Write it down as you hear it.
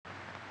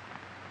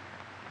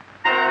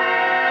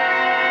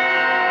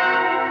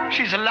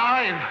She's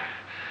alive.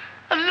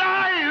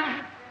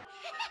 Alive!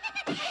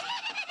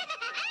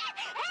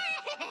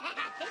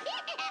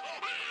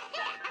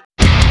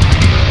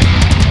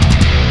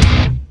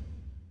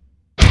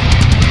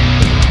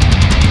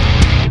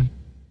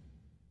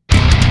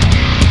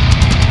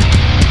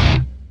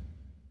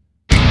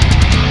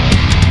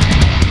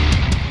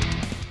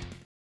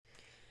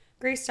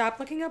 Grace, stop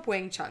looking up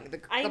Wang Chung. The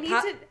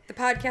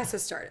podcast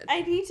has started.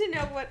 I need to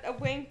know what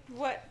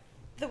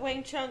the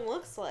Wang Chung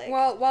looks like.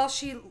 Well, while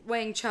she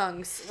Wang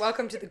Chungs,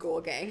 welcome to the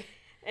Ghoul Gang.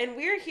 And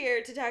we're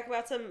here to talk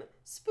about some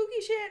spooky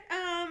shit.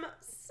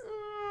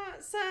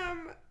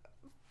 Some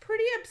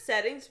pretty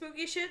upsetting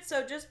spooky shit.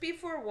 So just be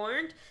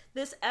forewarned,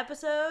 this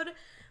episode,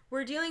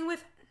 we're dealing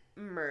with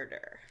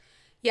murder.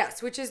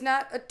 Yes, which is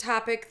not a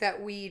topic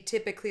that we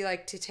typically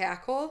like to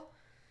tackle.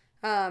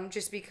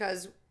 Just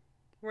because...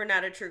 We're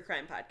not a true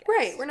crime podcast.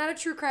 Right, we're not a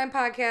true crime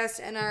podcast,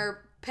 and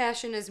our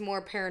passion is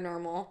more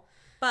paranormal.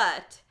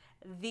 But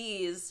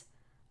these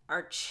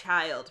are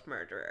child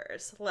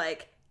murderers.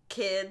 Like,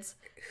 kids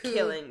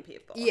killing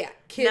people. Yeah,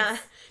 kids.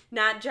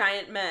 Not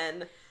giant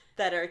men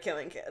that are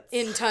killing kids.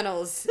 In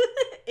tunnels.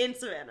 In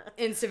Savannah.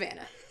 It's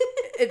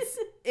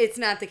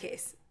not the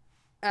case.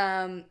 Look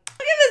at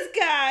this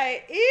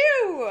guy.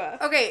 Ew.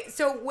 Okay,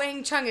 so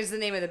Wang Chung is the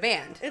name of the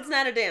band. It's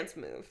not a dance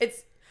move.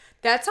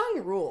 That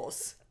song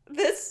rules.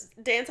 This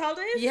Dance Hall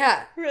Days?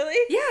 Yeah. Really?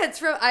 Yeah,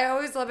 I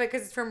always love it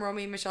because it's from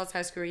Romy and Michelle's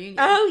High School Reunion.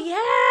 Oh,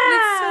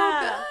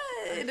 yeah.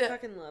 And it's so good. I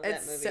fucking love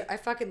that movie. I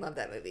fucking love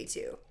that movie,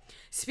 too.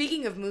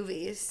 Speaking of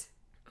movies.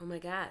 Oh, my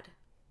God.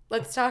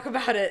 Let's talk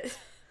about it.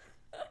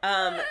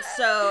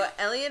 So,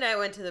 Ellie and I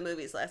went to the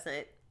movies last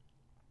night.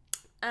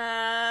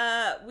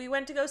 We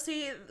went to go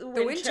see The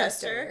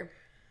Winchester.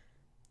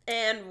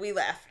 And we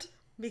left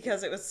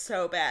because it was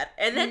so bad.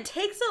 And that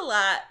takes a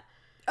lot...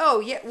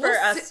 Oh, yeah. For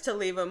us to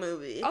leave a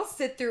movie. I'll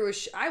sit through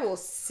I will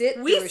sit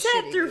through a We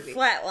sat shitty through movie.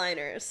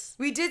 Flatliners.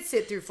 We did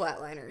sit through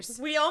Flatliners.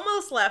 We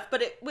almost left,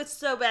 but it was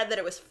so bad that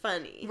it was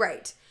funny.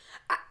 Right.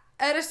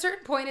 At a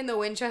certain point in the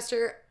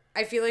Winchester,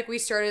 I feel like we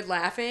started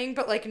laughing,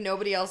 but like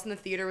nobody else in the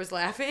theater was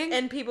laughing.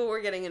 And people were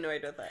getting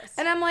annoyed with us.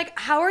 And I'm like,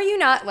 how are you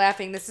not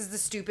laughing? This is the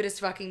stupidest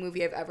fucking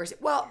movie I've ever seen.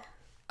 Well,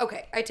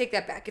 okay, I take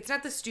that back. It's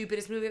not the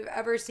stupidest movie I've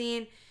ever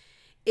seen.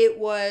 It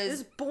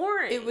was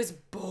boring. It was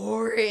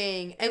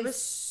boring. And it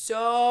was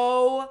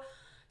so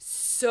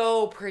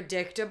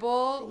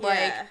predictable.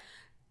 Yeah.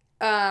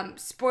 Like,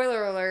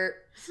 spoiler alert,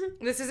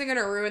 this isn't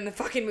gonna ruin the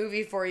fucking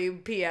movie for you,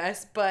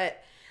 P.S.,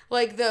 but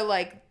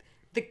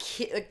the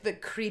kid, like the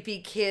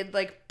creepy kid,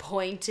 like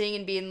pointing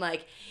and being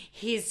like,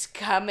 he's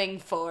coming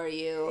for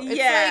you. It's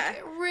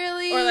like,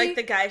 really? Or like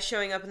the guy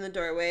showing up in the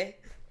doorway.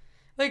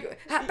 Like,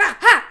 ha, ha,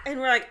 ha! And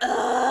we're like,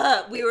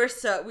 ugh. We were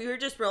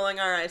just rolling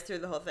our eyes through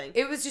the whole thing.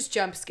 It was just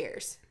jump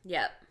scares.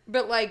 Yep.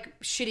 But like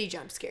shitty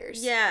jump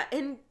scares. Yeah,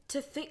 and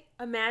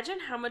imagine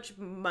how much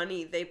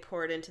money they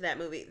poured into that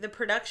movie. The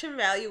production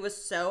value was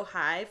so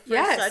high for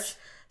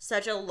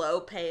such a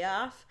low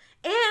payoff.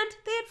 And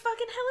they had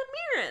fucking Helen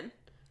Mirren.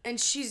 And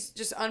she's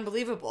just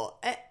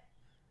unbelievable.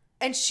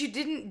 And she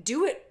didn't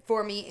do it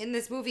for me in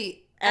this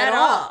movie at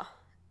all.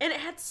 And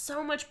it had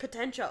so much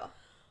potential.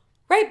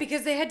 Right,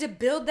 because they had to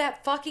build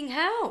that fucking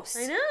house.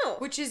 I know.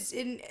 Which is,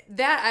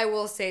 that I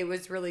will say it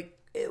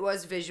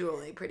was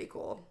visually pretty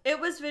cool. It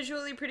was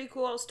visually pretty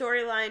cool.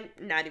 Storyline,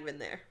 not even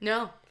there.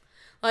 No.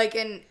 Like,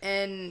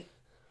 and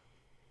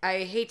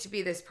I hate to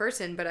be this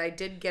person, but I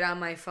did get on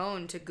my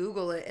phone to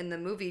Google it in the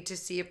movie to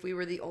see if we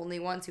were the only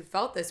ones who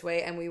felt this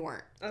way, and we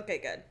weren't. Okay,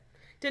 good.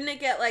 Didn't it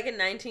get like a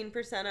 19%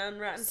 on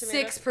Rotten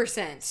Tomatoes?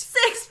 6%.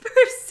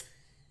 6%?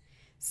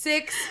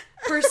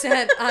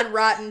 6% on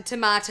Rotten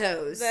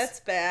Tomatoes. That's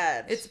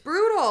bad. It's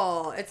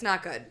brutal. It's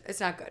not good.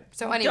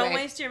 So anyway. Don't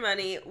waste your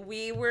money.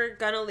 We were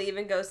gonna leave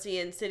and go see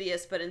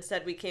Insidious, but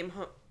instead we came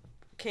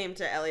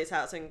to Ellie's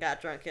house and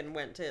got drunk and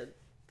went to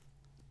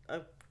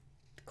a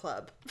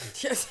club.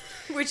 Yes.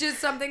 Which is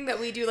something that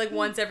we do like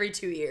once every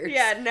 2 years.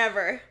 Yeah,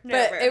 never.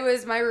 But it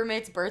was my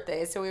roommate's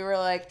birthday, so we were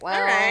like, well.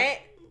 All right.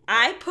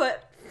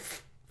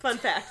 Fun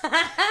fact.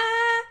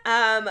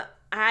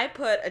 I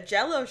put a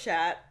Jell-O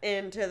shot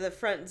into the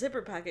front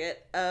zipper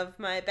pocket of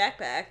my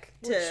backpack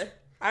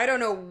I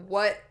don't know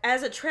what.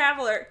 As a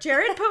traveler,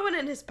 Jared put one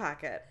in his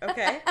pocket,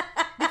 okay?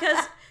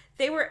 Because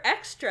they were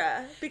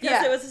extra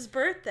because it was his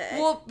birthday.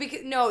 Well,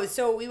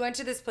 so we went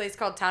to this place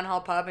called Town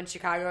Hall Pub in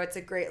Chicago. It's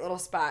a great little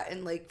spot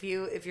in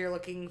Lakeview if you're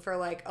looking for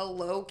like a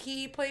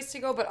low-key place to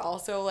go, but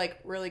also like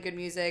really good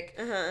music.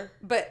 Uh-huh.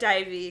 But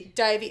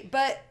divey.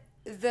 But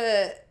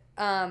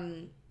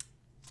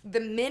the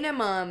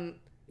minimum,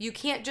 you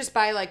can't just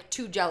buy like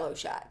 2 Jell-O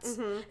shots.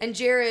 Mm-hmm. And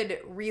Jared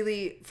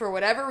really, for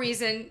whatever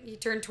reason, he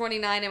turned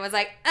 29 and was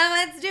like, oh,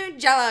 let's do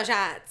Jell-O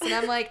shots. And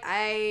I'm like,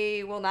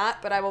 I will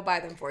not, but I will buy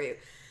them for you.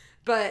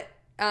 But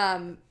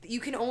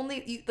you can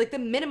only, the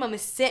minimum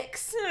is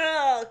 6.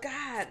 Oh,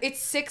 God. It's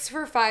 6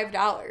 for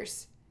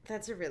 $5.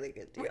 That's a really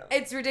good deal.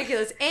 It's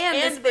ridiculous.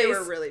 And they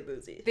were really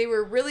boozy. They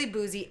were really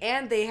boozy,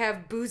 and they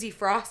have boozy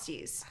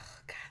Frosties. Oh,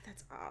 God,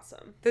 That's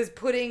awesome. Those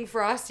pudding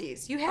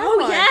Frosties. You have Oh,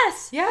 one.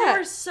 yes. Yeah.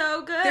 They're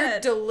so good. They're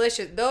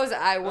delicious. Those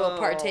I will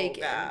partake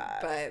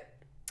God. in, but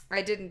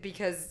I didn't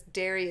because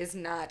dairy is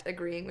not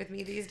agreeing with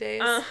me these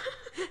days. I'm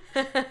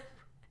not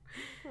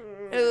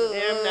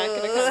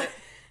going to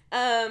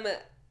comment.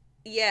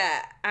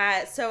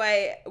 Yeah. So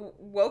I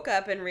woke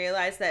up and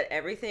realized that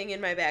everything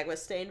in my bag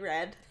was stained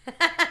red.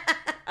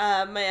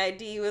 My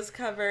ID was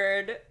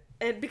covered.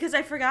 And because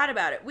I forgot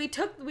about it. We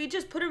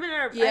just put them in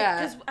our...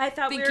 Because I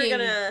thought we were going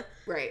to...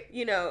 Right.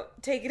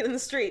 Take it in the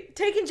street.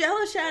 Taking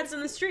Jell-O shots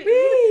in the street.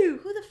 Woo!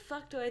 Who the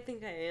fuck do I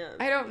think I am?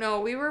 I don't know.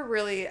 We were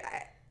really...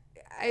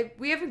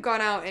 we haven't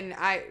gone out in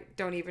I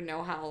don't even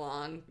know how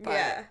long. But,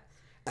 yeah.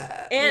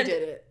 And we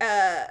did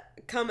it.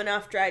 Coming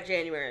off dry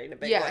January in a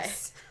big way.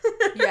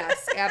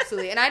 Yes,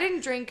 absolutely. And I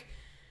didn't drink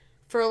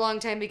for a long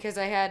time because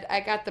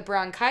I got the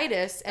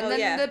bronchitis and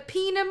then the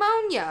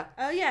pneumonia.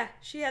 Oh, yeah.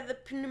 She had the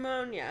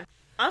pneumonia.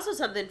 Also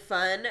something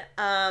fun.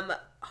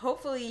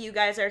 Hopefully you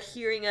guys are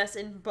hearing us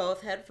in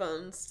both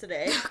headphones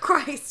today.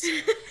 Christ.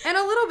 And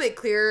a little bit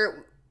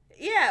clearer.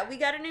 Yeah, we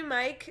got a new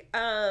mic.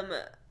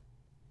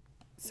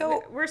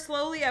 So we're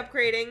slowly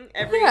upgrading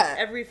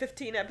every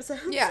 15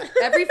 episodes. Yeah,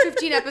 every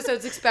 15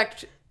 episodes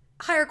expect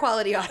higher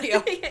quality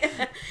audio.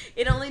 Yeah.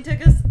 It only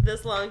took us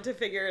this long to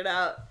figure it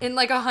out. In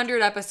like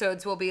 100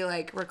 episodes, we'll be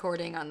like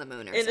recording on the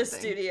moon or something. In a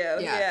studio,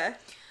 yeah.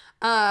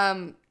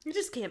 You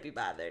just can't be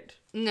bothered.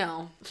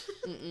 No.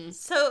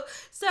 So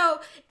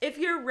if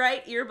your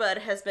right earbud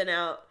has been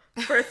out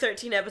for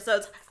 13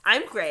 episodes,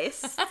 I'm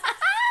Grace.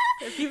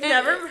 If you've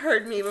never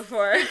heard me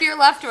before. If your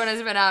left one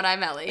has been out,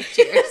 I'm Ellie.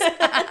 Cheers.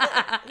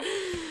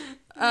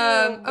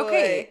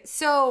 Okay,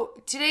 so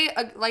today,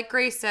 like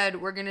Grace said,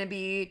 we're going to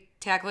be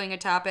tackling a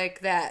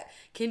topic that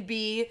can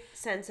be...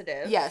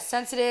 sensitive. Yeah,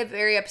 sensitive,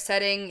 very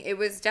upsetting. It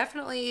was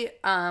definitely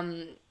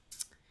part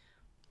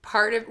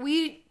of...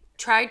 We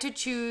tried to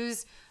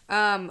choose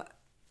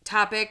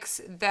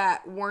topics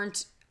that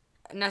weren't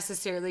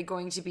necessarily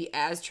going to be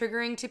as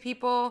triggering to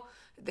people.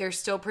 They're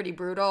still pretty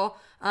brutal.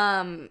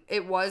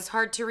 It was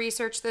hard to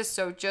research this,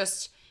 so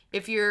just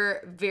if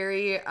you're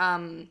very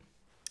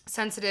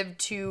sensitive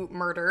to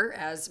murder,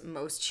 as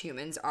most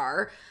humans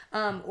are,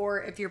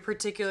 or if you're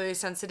particularly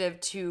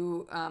sensitive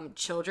to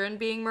children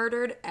being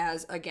murdered,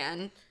 as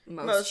again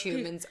most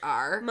humans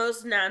are,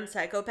 most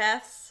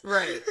non-psychopaths,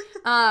 right?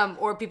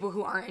 Or people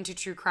who aren't into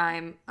true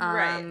crime.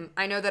 Right.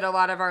 I know that a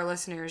lot of our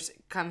listeners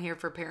come here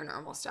for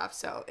paranormal stuff,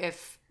 so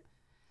if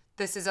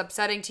this is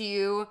upsetting to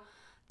you,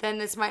 then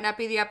this might not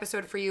be the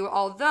episode for you,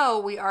 although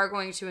we are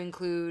going to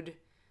include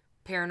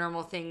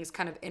paranormal things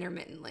kind of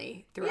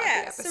intermittently throughout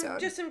the episode.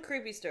 Just some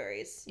creepy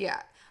stories.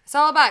 Yeah. It's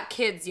all about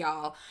kids,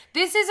 y'all.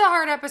 This is a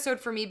hard episode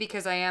for me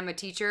because I am a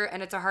teacher,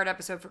 and it's a hard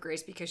episode for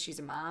Grace because she's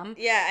a mom.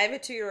 Yeah, I have a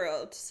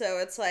 2-year-old, so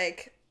it's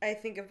like, I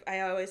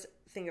always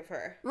think of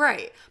her.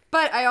 Right.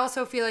 But I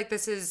also feel like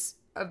this is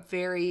a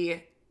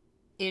very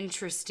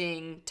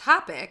interesting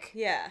topic.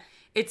 Yeah.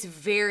 It's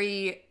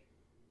very,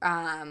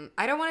 I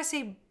don't want to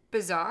say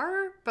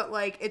bizarre, but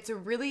like it's a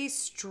really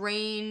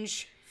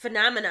strange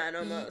phenomenon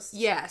almost.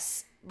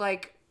 Yes,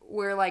 like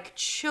where like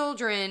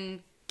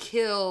children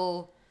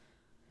kill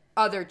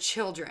other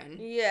children.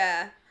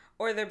 Yeah,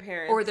 or their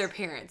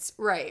parents.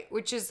 Right,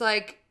 which is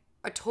like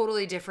a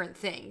totally different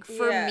thing.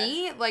 For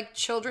me, like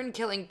children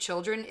killing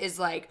children is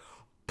like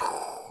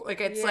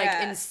it's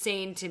like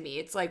insane to me.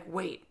 It's like,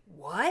 wait,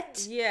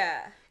 what?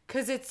 Yeah.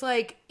 Cuz it's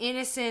like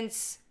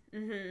innocence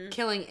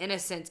killing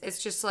innocence.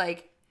 It's just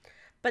like,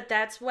 but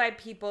that's why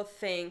people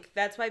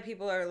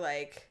are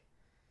like,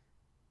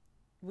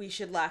 we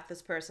should lock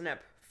this person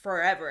up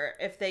forever.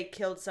 If they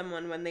killed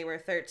someone when they were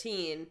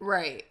 13.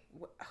 Right.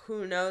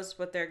 Who knows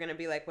what they're going to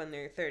be like when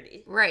they're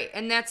 30. Right.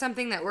 And that's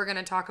something that we're going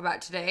to talk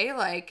about today.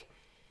 Like,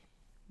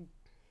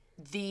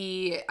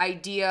 the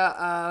idea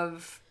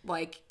of,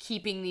 like,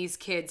 keeping these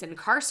kids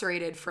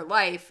incarcerated for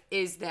life,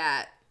 is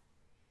that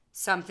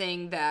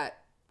something that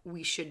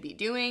we should be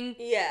doing?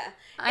 Yeah.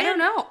 I don't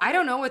know. I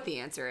don't know what the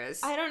answer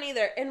is. I don't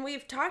either. And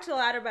we've talked a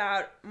lot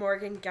about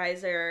Morgan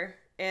Geyser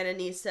and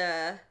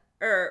Anissa,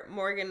 or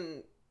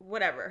Morgan,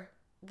 whatever,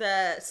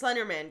 the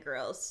Slenderman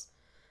girls,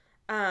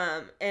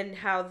 and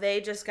how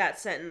they just got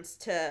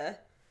sentenced to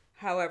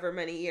however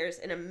many years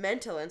in a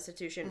mental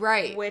institution.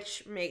 Right.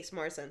 Which makes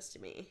more sense to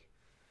me.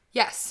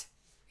 Yes.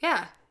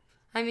 Yeah.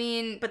 I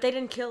mean... But they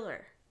didn't kill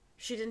her.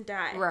 She didn't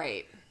die.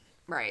 Right.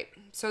 Right.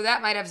 So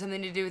that might have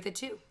something to do with it,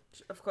 too.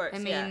 Of course,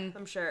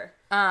 I'm sure.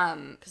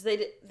 Because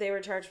they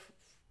were charged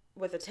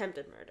with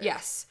attempted murder.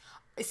 Yes.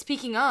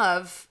 Speaking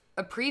of,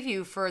 a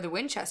preview for the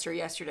Winchester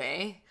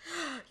yesterday.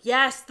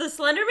 Yes, the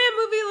Slenderman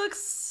movie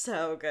looks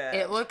so good.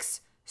 It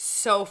looks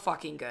so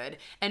fucking good.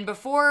 And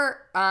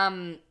before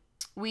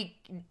we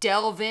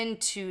delve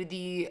into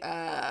the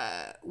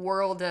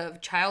world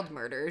of child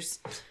murders,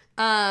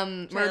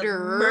 murderers.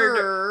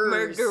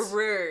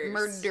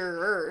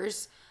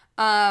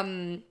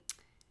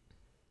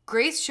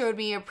 Grace showed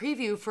me a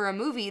preview for a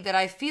movie that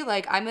I feel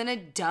like I'm gonna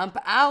dump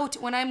out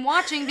when I'm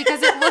watching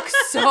because it looks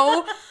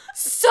so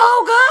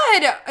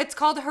good. It's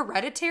called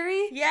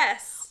Hereditary.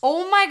 Yes.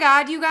 Oh my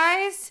God, you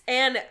guys.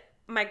 And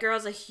my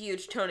girl's a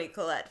huge Toni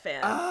Collette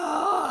fan.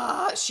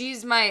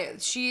 She's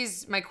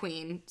my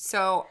queen.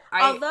 So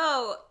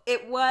Although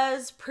it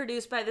was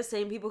produced by the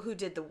same people who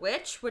did The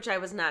Witch, which I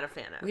was not a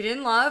fan of. we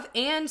didn't love,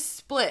 and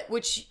Split,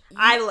 which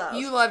I loved.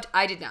 You loved,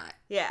 I did not.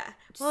 Yeah.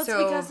 Well, it's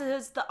So- because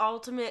it's the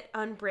ultimate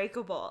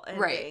unbreakable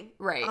ending.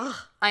 Right. Ugh.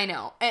 I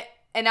know.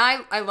 And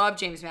I love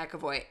James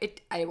McAvoy.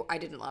 I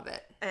didn't love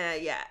it.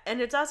 Yeah.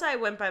 And it's also, I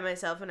went by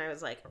myself and I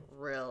was like,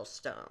 real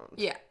stoned.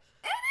 Yeah.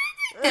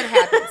 It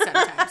happens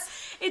sometimes.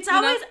 It's You know?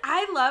 always,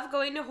 I love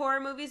going to horror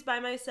movies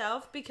by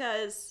myself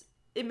because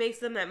it makes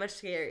them that much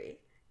scarier.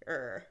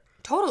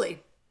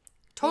 Totally.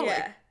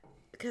 Yeah.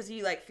 Because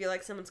you like feel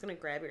like someone's going to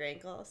grab your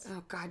ankles.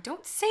 Oh God,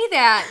 don't say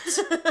that.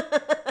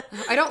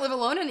 I don't live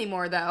alone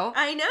anymore though.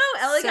 I know.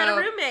 Ellie got So-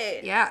 a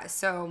roommate. Yeah,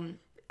 so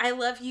I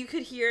love you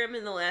could hear him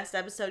in the last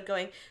episode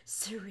going,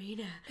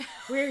 Serena,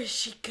 where is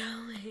she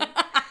going?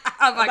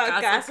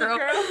 about Gossip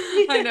Girl.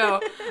 I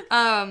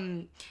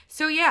know.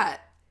 So yeah,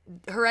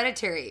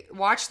 Hereditary.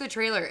 Watch the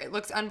trailer. It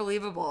looks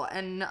unbelievable.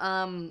 And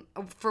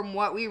from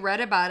what we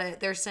read about it,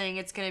 they're saying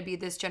it's going to be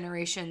this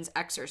generation's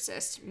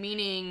Exorcist,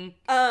 meaning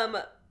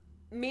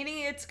Meaning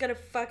it's gonna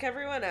fuck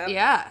everyone up.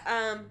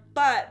 yeah.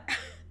 But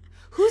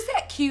Who's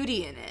that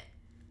cutie in it?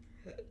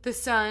 The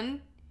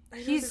son. know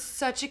He's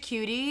such a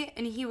cutie,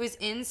 and he was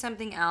in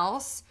something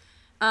else.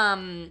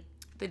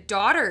 The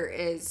daughter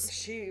is.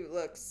 she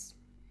looks.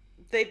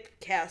 They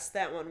cast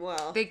that one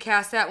well. They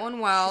cast that one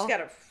well. She's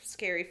got a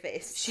scary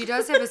face. She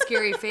does have a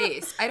scary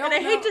face. I don't and I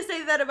know. hate to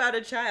say that about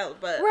a child,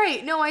 but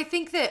Right. No, I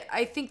think that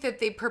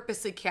they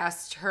purposely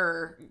cast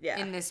her Yeah.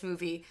 in this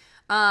movie.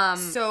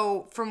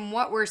 So from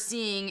what we're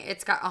seeing,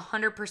 it's got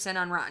 100%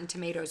 on Rotten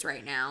Tomatoes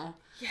right now.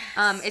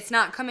 Yes. It's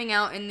not coming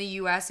out in the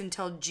US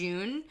until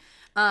June.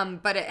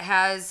 But it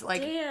has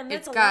like damn,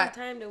 that's it's a got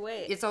long time to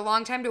wait. it's a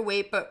long time to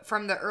wait, but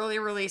from the early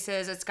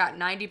releases, it's got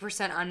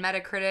 90% on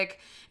Metacritic.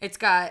 It's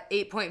got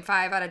 8.5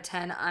 out of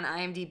 10 on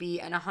IMDb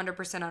and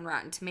 100% on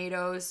Rotten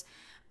Tomatoes.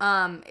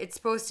 It's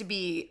supposed to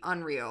be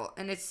unreal,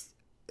 and it's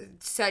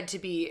said to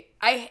be.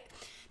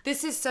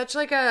 This is such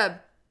like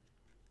a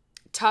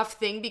tough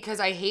thing because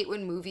I hate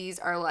when movies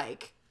are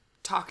like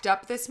talked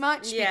up this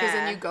much because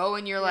then Yeah. you go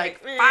and you're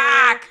like, "Eh."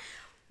 fuck.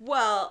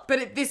 Well,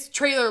 But this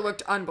trailer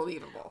looked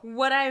unbelievable.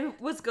 what I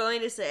was going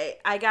to say,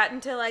 I got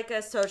into like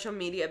a social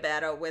media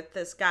battle with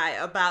this guy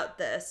about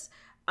this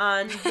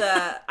on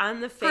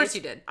the course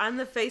you did. on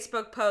the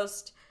Facebook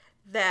post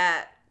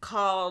that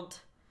called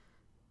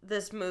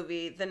this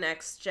movie The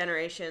Next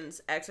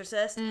Generation's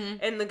Exorcist,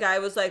 and the guy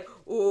was like,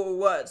 "Oh,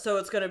 what? So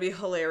it's gonna be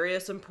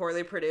hilarious and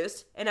poorly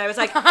produced?" And I was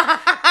like,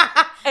 What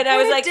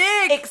a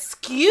dick.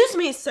 "Excuse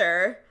me,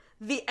 sir.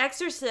 The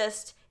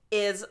Exorcist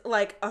is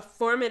like a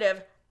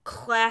formative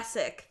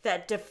classic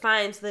that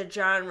defines the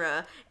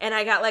genre," and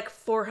I got like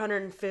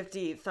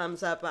 450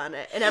 thumbs up on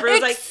it, and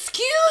everyone's like,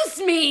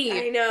 Excuse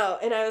me. "I know,"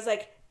 and I was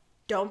like,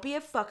 "Don't be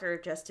a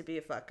fucker just to be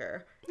a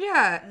fucker."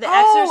 Yeah. The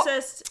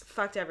Exorcist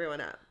fucked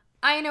everyone up.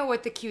 I know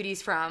what the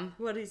cutie's from.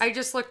 What is I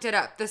just looked it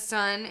up. The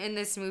son in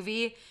this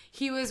movie,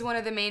 he was one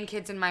of the main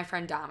kids in My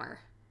Friend Dahmer.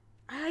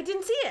 I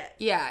didn't see it.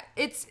 Yeah,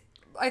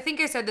 I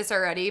think I said this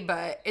already,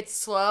 but it's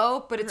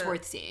slow, but it's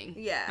worth seeing.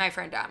 Yeah. My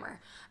Friend Dahmer.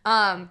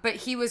 But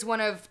he was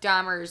one of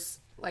Dahmer's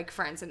like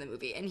friends in the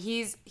movie, and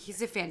he's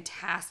a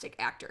fantastic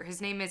actor.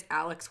 His name is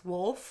Alex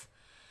Wolff.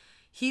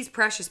 He's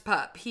precious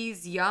pup.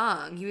 He's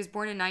young. He was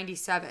born in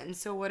 97.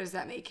 So what does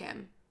that make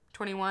him?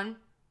 21?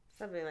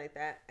 Something like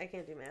that. I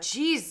can't do math.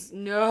 Jeez,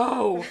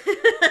 no.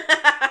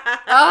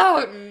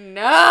 Oh,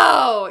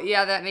 no.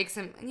 Yeah, that makes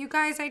him... You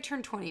guys, I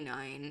turned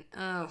 29.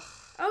 Ugh.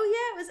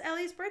 Oh, yeah, it was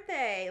Ellie's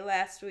birthday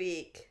last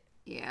week.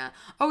 Yeah.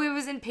 Oh, it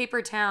was in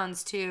Paper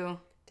Towns, too.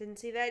 Didn't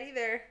see that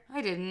either.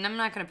 I didn't. I'm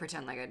not going to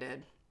pretend like I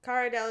did.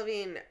 Cara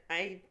Delevingne,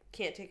 I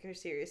can't take her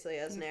seriously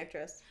as an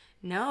actress.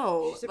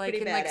 No. She's a Like pretty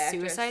in bad like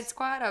actress. Suicide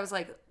Squad, I was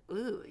like,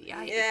 ooh,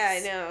 yikes. Yeah, I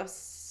know.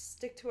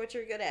 Stick to what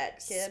you're good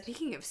at, kid.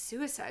 Speaking of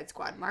Suicide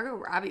Squad, Margot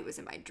Robbie was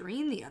in my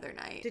dream the other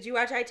night. Did you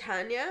watch I,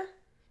 Tanya?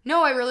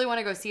 No, I really want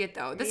to go see it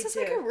though. This Me is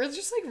like too. we're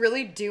just like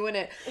really doing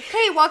it.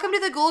 Hey, welcome to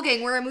the Ghoul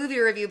Gang. We're a movie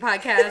review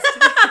podcast.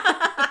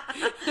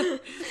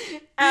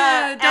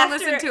 Don't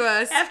listen to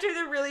us. After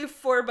the really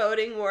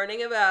foreboding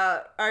warning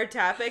about our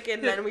topic,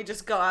 and then we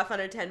just go off on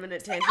a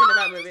 10-minute tangent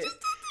about movies.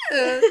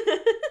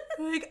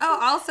 Like, oh,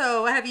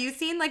 also, have you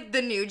seen like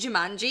the new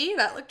Jumanji?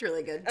 That looked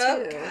really good too.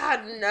 Oh,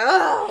 God,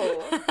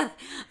 no.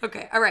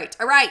 Okay, all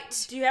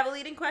right. Do you have a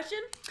leading question?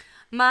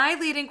 My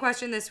leading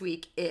question this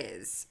week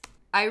is,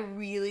 I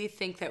really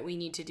think that we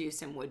need to do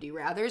some Would You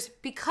Rathers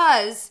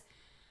because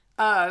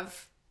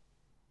of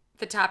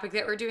the topic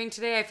that we're doing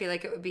today. I feel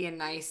like it would be a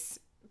nice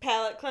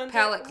Palate cleanser.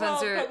 Palate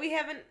cleanser. Well, but we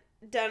haven't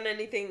done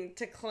anything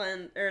to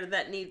cleanse or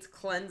that needs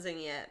cleansing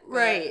yet. but-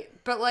 right,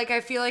 but like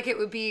I feel like it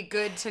would be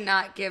good to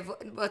not give.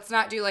 Let's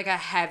not do like a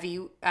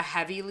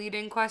heavy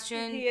leading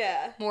question.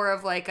 Yeah. More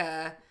of like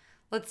a.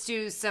 Let's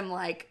do some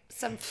funsies.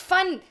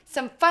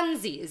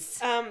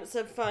 Some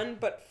fun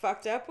but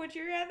fucked up Would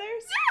You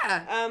Rathers?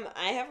 Yeah.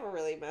 I have a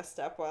really messed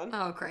up one.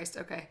 Oh Christ.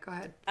 Okay, go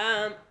ahead.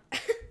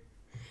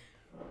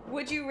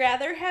 Would you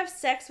rather have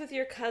sex with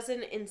your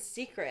cousin in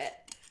secret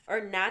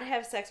or not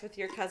have sex with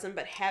your cousin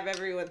but have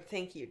everyone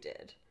think you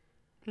did?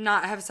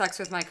 Not have sex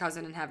with my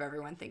cousin and have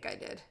everyone think I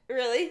did.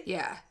 Really?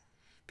 Yeah.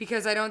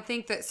 Because I don't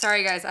think that...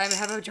 Sorry, guys. I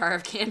have a jar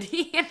of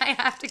candy and I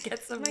have to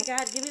get some... Oh my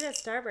god, give me that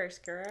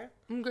Starburst, girl.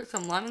 I'm going to get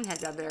some lemon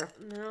heads out there.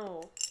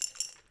 No.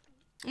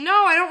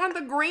 No, I don't want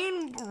the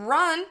green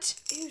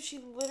runt. Ew, she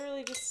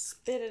literally just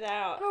spit it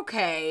out.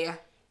 Okay.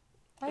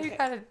 Why you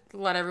gotta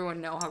let everyone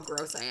know how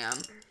gross I am?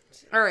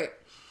 All right.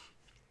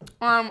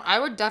 I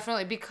would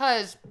definitely...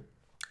 Because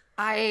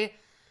I,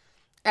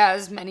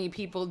 as many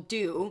people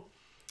do,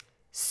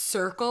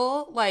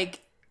 circle,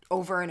 like...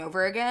 over and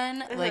over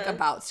again, like,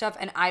 about stuff,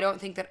 and I don't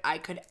think that I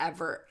could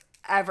ever,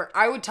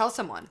 I would tell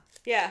someone.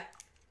 Yeah.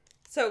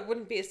 So it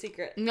wouldn't be a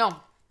secret. No.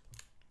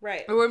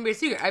 Right. It wouldn't be a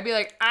secret. I'd be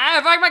like,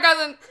 fuck my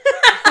cousin.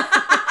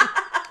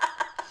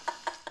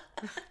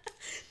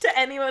 To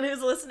anyone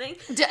who's listening.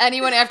 To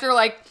anyone after,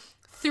 like,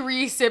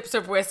 3 sips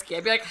of whiskey.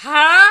 I'd be like,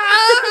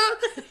 huh?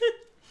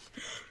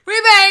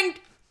 We banged.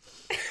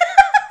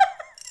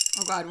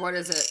 Oh, God, what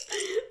is it?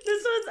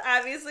 This one's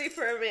obviously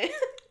for a man.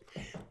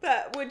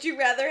 But would you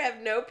rather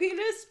have no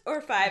penis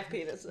or 5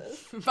 penises?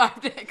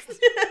 5 dicks.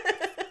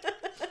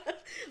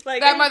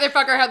 Like That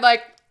motherfucker had,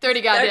 like,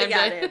 30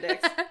 goddamn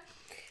dicks.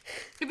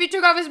 If he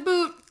took off his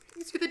boot,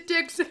 you see the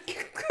dicks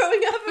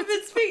growing off of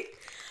his feet.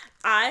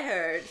 I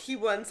heard he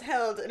once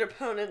held an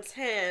opponent's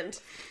hand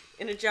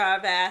in a jar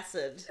of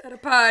acid. at a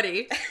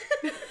party.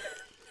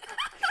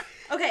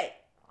 Okay,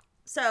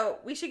 so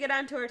we should get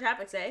on to our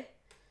topics, eh?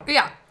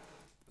 Yeah.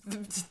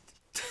 Let's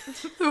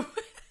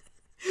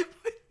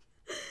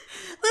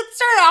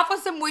start off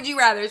with some would you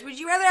rathers. Would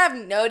you rather have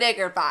no dick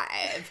or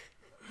 5?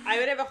 I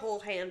would have a whole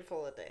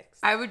handful of dicks.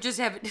 I would just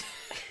have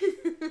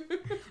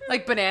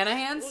like banana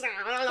hands.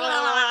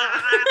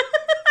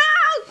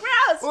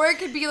 Gross. Or it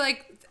could be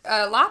like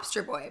a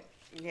lobster boy.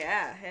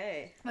 Yeah,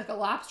 hey. Like a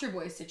lobster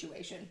boy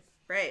situation.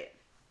 Right.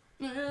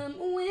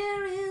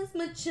 Where is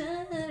my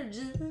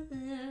charger?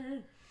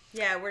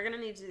 Yeah, we're gonna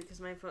need to because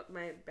my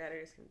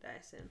battery's gonna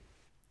die soon.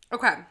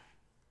 Okay.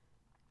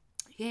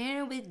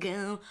 Here we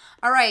go.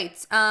 All right.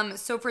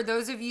 So for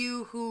those of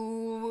you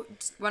who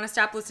want to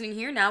stop listening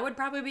here, now would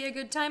probably be a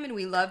good time, and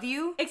we love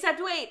you. Except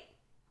wait.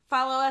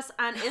 Follow us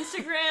on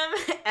Instagram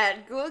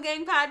at Ghoul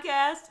Gang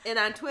Podcast and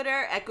on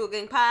Twitter at Ghoul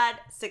Gang Pod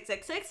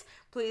 666.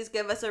 Please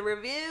give us a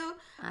review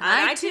on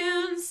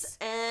iTunes.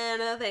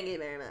 And thank you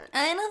very much.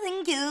 I don't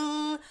think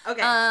you.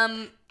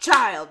 Okay.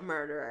 Child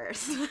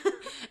murderers.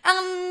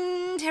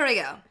 Here we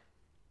go.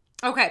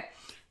 Okay.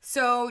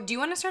 So do you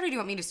want to start or do you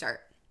want me to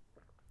start?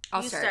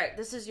 I'll start.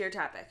 This is your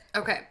topic.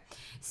 Okay.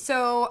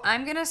 So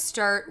I'm going to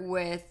start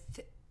with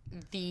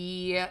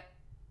the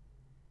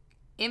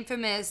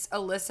infamous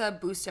Alyssa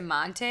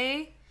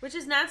Bustamante. Which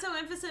is not so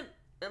infamous. Which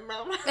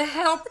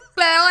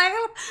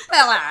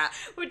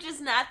is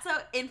not so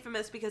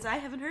infamous because I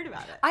haven't heard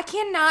about it. I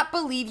cannot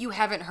believe you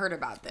haven't heard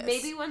about this.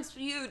 Maybe once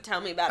you tell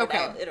me about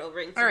it, it'll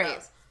ring some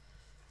bells.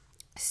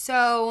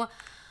 So,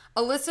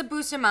 Alyssa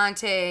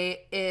Bustamante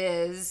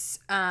is,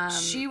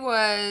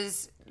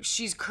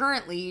 she's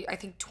currently, I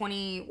think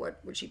 20, what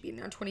would she be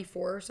now,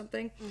 24 or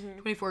something? Mm-hmm.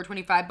 24 or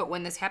 25, but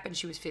when this happened,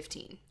 she was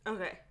 15.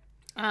 Okay.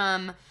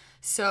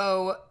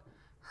 So,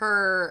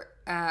 her,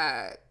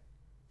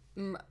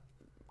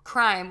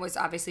 crime was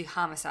obviously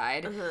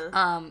homicide.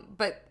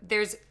 But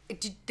there's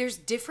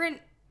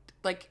different,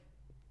 like,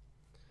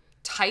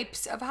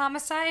 types of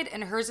homicide,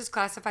 and hers is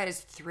classified as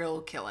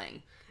thrill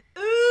killing.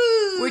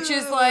 Ooh. Which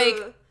is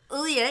like,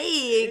 oh,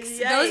 Yikes.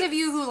 Those of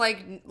you who,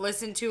 like,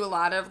 listen to a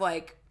lot of,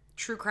 like,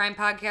 true crime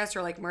podcasts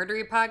or, like,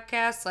 murdery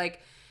podcasts,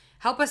 like,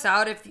 help us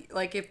out if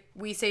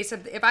we say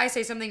something, if I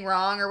say something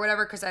wrong or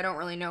whatever, because I don't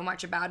really know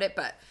much about it,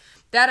 but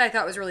that I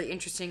thought was really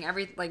interesting.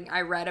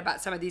 I read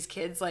about some of these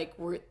kids, like,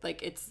 were,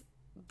 like, it's,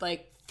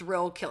 like,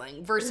 thrill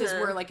killing versus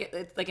where, like,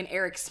 it's like an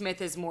Eric Smith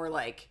is more,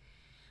 like,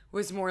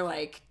 was more,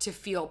 like, to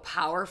feel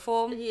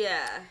powerful.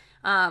 Yeah.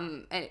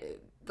 And,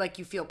 like,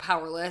 you feel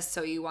powerless,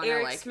 so you want to,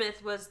 like... Eric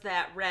Smith was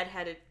that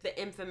the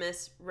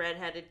infamous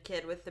redheaded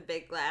kid with the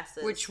big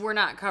glasses. Which we're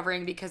not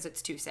covering because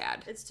it's too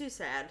sad. It's too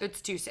sad. It's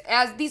too sad.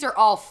 As these are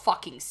all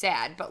fucking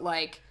sad, but,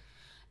 like,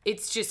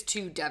 it's just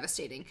too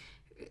devastating.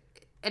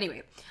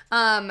 Anyway,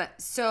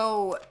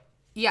 so,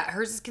 yeah,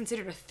 hers is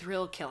considered a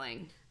thrill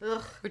killing.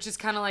 Ugh. Which is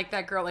kind of like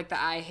that girl, like,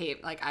 the I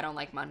hate, like, I don't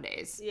like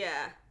Mondays.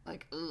 Yeah.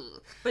 Like,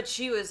 ugh. But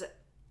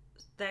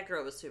that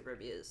girl was super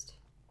abused.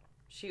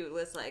 She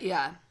was, like...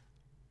 Yeah.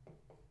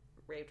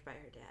 Raped by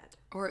her dad.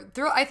 Or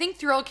I think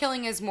thrill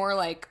killing is more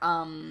like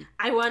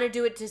I want to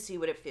do it to see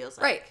what it feels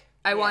like. Right.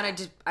 I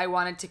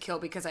wanted to kill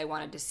because I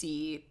wanted to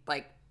see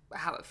like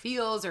how it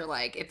feels or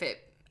like if it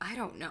I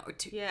don't know.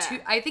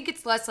 I think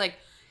it's less like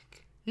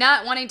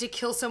not wanting to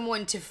kill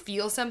someone to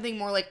feel something,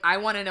 more like I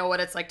want to know what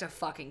it's like to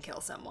fucking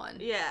kill someone.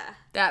 Yeah.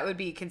 That would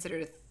be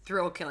considered a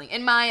thrill killing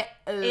in my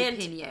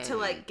opinion. And to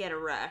like get a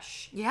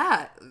rush.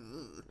 Yeah.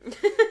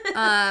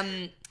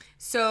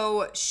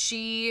 So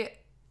she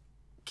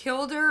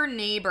killed her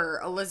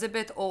neighbor,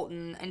 Elizabeth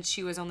Olton, and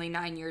she was only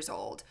 9 years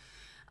old.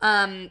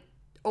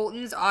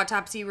 Olten's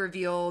autopsy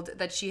revealed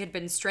that she had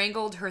been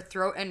strangled, her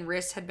throat and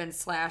wrists had been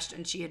slashed,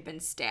 and she had been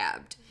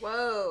stabbed.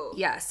 Whoa.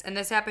 Yes, and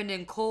this happened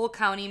in Cole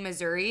County,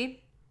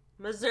 Missouri.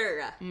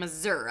 Missouri.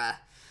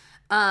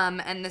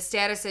 And the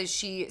status is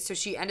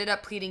she ended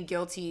up pleading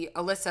guilty.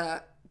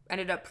 Alyssa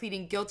ended up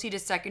pleading guilty to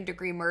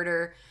second-degree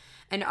murder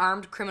and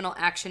armed criminal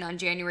action on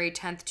January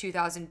 10th,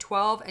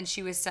 2012, and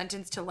she was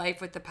sentenced to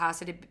life with the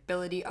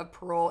possibility of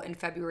parole in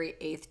February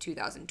 8th,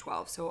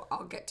 2012. So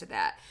I'll get to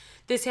that.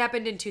 This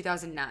happened in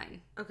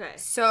 2009. Okay.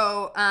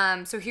 So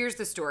here's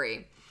the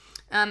story.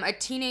 A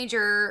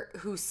teenager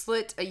who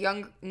slit a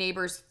young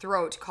neighbor's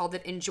throat called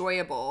it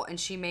enjoyable, and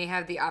she may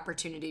have the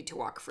opportunity to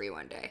walk free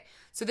one day.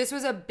 So this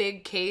was a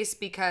big case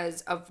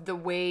because of the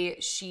way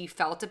she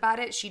felt about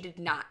it. She did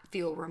not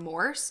feel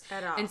remorse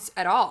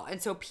at all.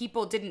 And so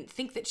people didn't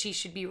think that she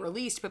should be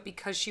released, but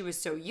because she was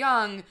so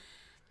young,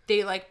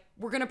 they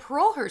were going to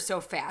parole her so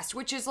fast,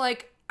 which is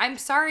I'm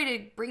sorry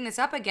to bring this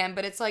up again,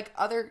 but it's like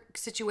other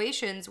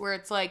situations where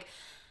it's like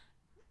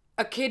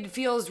a kid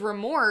feels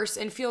remorse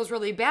and feels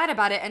really bad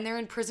about it and they're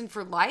in prison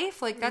for life.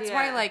 That's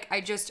why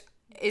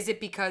is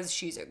it because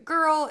she's a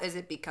girl? Is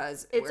it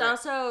because it's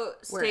also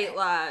state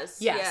laws?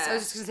 Yes, yeah. I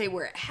was just going to say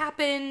where it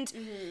happened.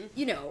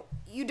 Mm-hmm.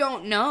 You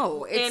don't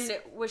know. And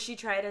was she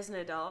tried as an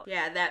adult?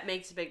 Yeah, that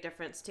makes a big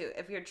difference too.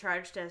 If you're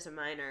charged as a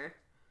minor.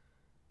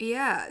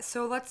 Yeah,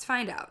 so let's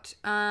find out.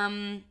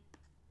 I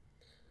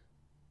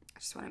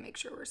just want to make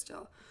sure we're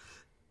still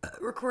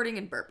recording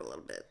and burp a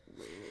little bit.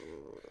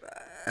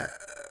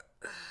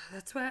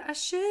 That's why I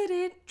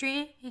shouldn't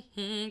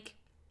drink.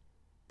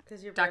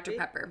 Because you're Dr.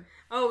 Pepper.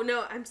 Oh,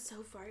 no, I'm so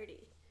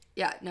farty.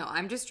 Yeah, no,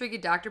 I'm just drinking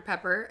Dr.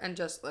 Pepper and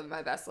just living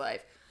my best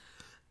life.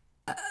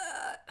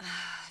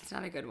 It's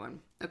not a good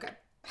one. Okay.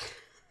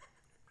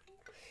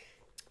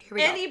 Here we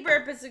go. Any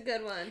burp is a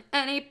good one.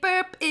 Any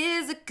burp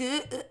is a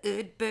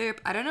good burp.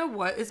 I don't know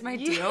what is my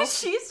deal.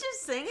 She's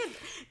just singing.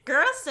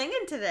 Girl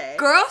singing today.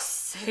 Girl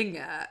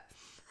singer.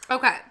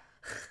 Okay.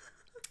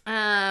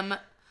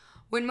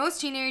 When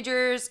most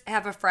teenagers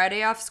have a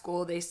Friday off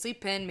school, they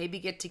sleep in, maybe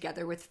get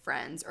together with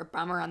friends, or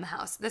bum around the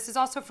house. This is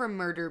also from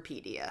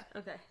Murderpedia.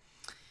 Okay.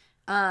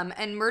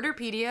 And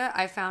Murderpedia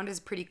I found is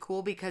pretty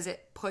cool because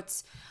it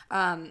puts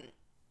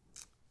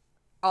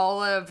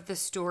all of the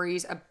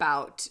stories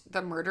about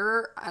the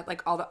murderer,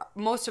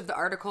 most of the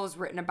articles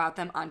written about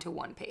them onto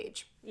one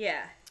page.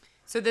 Yeah.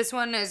 So this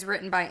one is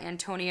written by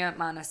Antonia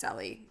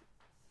Monticelli.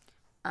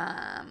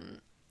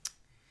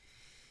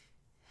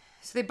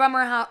 So they bum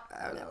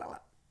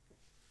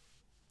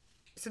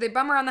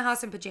around the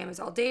house in pajamas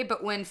all day,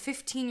 but when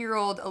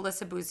 15-year-old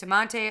Alyssa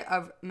Bustamante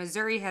of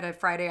Missouri had a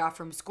Friday off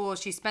from school,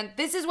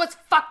 this is what's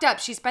fucked up,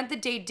 she spent the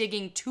day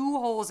digging 2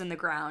 holes in the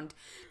ground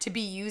to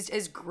be used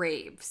as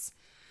graves.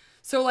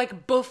 So,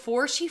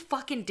 before she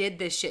fucking did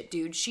this shit,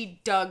 dude,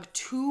 she dug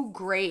 2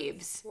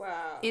 graves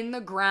in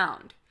the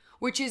ground,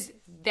 Isn't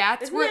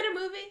that a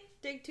movie?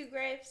 Dig 2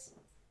 Graves?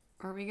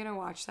 Are we gonna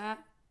watch that?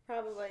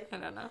 Probably. I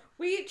don't know.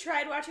 We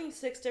tried watching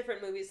 6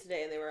 different movies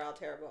today, and they were all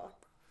terrible.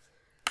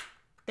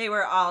 They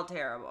were all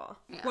terrible.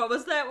 Yeah. What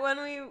was that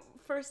one we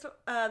first,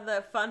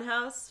 the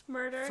Funhouse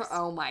Murders?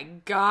 Oh my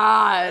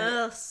God.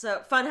 Ugh,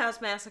 Funhouse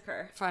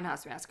Massacre.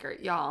 Funhouse Massacre.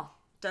 Y'all.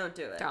 Don't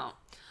do it. Don't.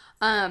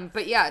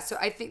 But yeah, so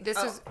I think this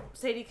is...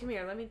 Sadie, come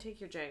here. Let me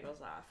take your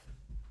jangles off.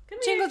 Come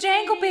Jingle here,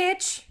 jangle, Sadie.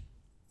 bitch.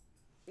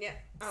 Yeah.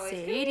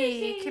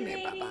 Sadie, come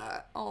here,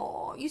 Baba.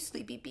 Oh, you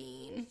sleepy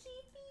bean.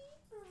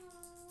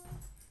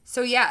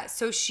 So yeah,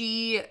 so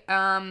she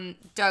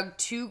dug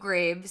 2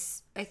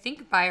 graves, I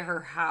think by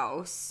her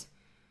house,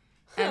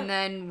 and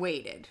then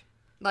waited.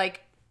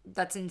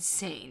 That's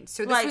insane.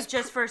 So this was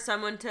just for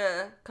someone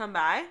to come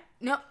by?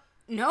 No,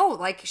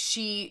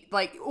 she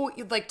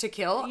to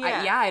kill.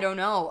 Yeah. I don't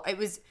know. It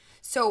was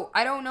so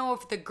I don't know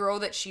if the girl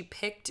that she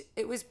picked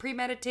it was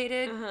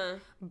premeditated,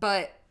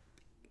 but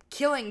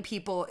killing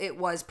people it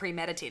was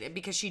premeditated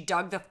because she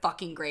dug the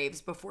fucking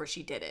graves before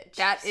she did it.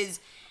 That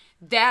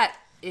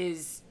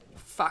is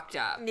fucked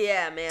up.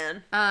 Yeah,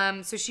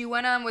 man. So she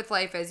went on with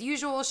life as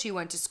usual. She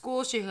went to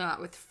school. She hung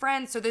out with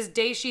friends. So this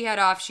day she had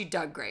off, she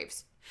dug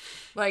graves.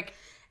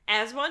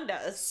 As one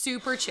does.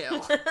 Super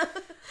chill.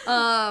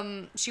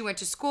 She went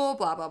to school,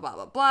 blah, blah, blah,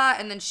 blah, blah.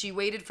 And then she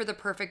waited for the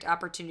perfect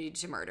opportunity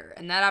to murder.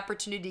 And that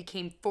opportunity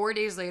came 4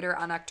 days later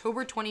on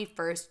October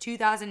 21st,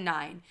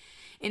 2009,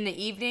 in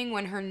the evening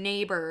when her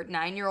neighbor,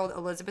 9-year-old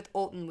Elizabeth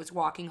Olten, was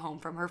walking home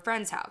from her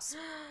friend's house.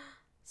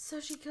 So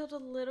she killed a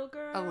little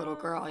girl? A little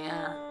girl,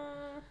 yeah.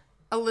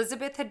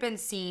 Elizabeth had been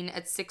seen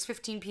at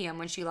 6:15 p.m.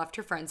 when she left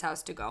her friend's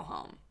house to go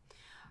home.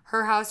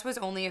 Her house was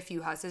only a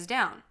few houses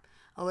down.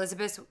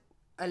 Elizabeth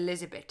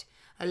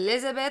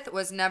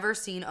was never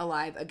seen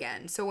alive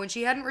again. So when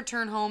she hadn't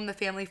returned home, the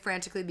family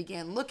frantically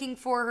began looking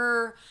for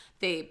her.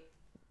 The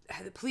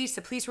police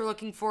were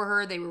looking for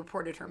her. They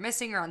reported her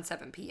missing around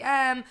 7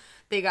 p.m.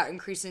 They got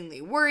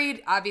increasingly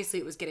worried. Obviously,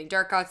 it was getting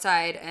dark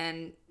outside,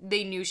 and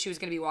they knew she was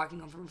going to be walking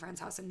home from a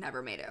friend's house and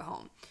never made it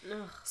home.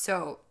 Ugh.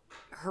 So,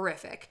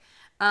 horrific.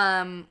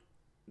 The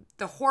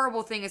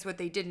horrible thing is what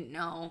they didn't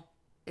know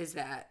is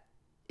that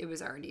it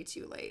was already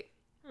too late.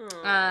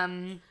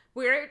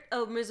 Where?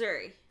 Oh,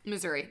 Missouri.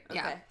 Missouri,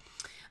 yeah.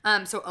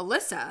 Okay. So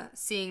Alyssa,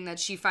 seeing that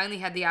she finally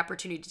had the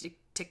opportunity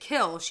to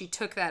kill, she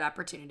took that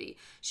opportunity.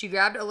 She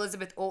grabbed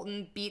Elizabeth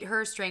Olten, beat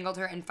her, strangled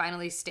her, and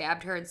finally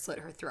stabbed her and slit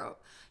her throat.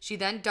 She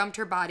then dumped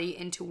her body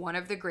into one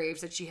of the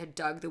graves that she had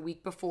dug the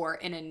week before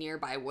in a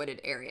nearby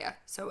wooded area,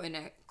 so in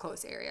a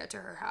close area to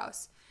her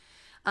house.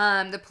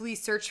 The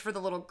police searched for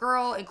the little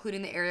girl,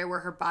 including the area where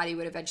her body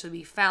would eventually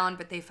be found,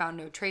 but they found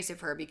no trace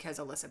of her because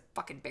Alyssa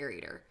fucking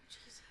buried her.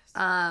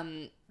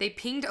 They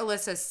pinged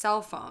Alyssa's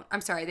cell phone.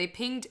 I'm sorry, they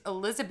pinged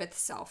Elizabeth's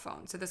cell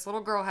phone. So this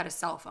little girl had a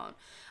cell phone.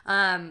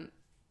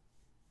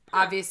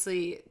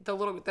 Obviously, the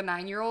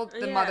 9-year-old,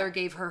 the mother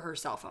gave her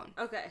cell phone.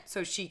 Okay.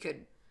 So she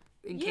could,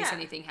 in case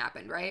anything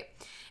happened, right?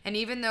 And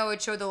even though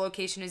it showed the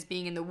location as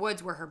being in the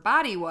woods where her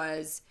body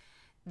was,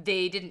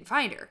 they didn't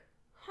find her.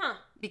 Huh.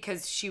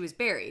 Because she was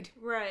buried.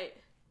 Right.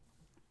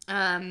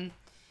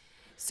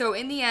 So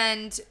in the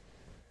end,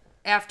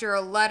 after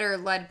a letter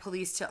led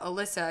police to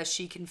Alyssa,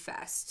 she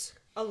confessed.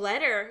 A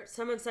letter?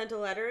 Someone sent a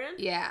letter in?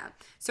 Yeah.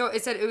 So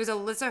it said it was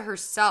Alyssa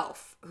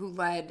herself who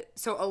led.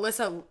 So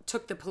Alyssa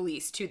took the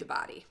police to the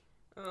body.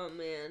 Oh,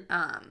 man.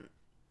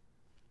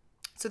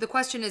 So the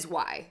question is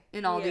why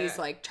in all these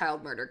like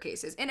child murder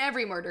cases. In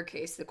every murder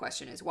case, the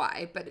question is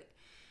why. But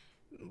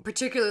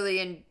particularly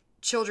in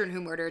children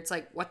who murder, it's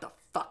like, what the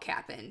fuck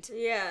happened?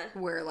 Yeah.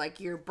 Where like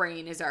your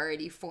brain is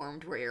already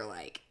formed where you're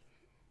like,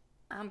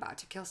 I'm about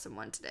to kill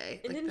someone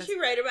today. And like, didn't she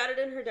write about it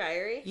in her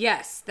diary?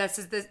 Yes, this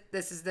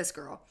is this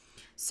girl.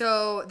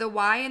 So the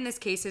why in this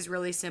case is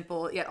really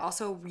simple, yet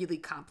also really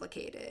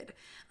complicated.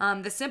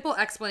 The simple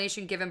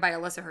explanation given by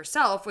Alyssa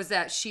herself was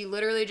that she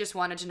literally just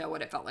wanted to know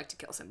what it felt like to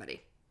kill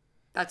somebody.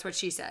 That's what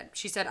she said.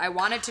 She said, I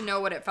wanted to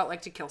know what it felt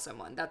like to kill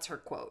someone. That's her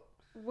quote.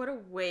 What a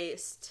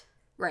waste.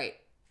 Right.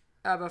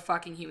 Of a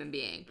fucking human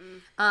being.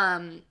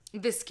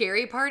 The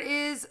scary part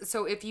is,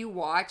 so if you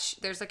watch,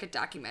 there's like a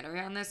documentary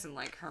on this, and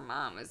like her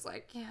mom is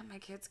like, yeah, my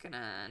kid's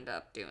gonna end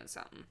up doing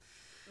something.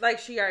 Like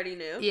she already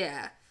knew?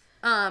 Yeah.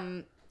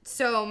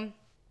 So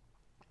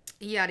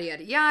yada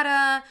yada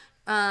yada.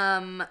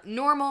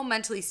 Normal,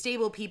 mentally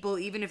stable people,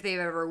 even if they've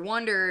ever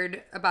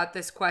wondered about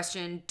this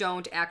question,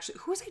 don't actually.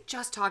 Who was I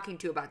just talking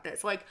to about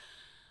this? Like,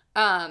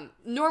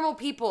 normal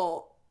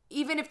people,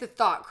 even if the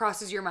thought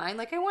crosses your mind,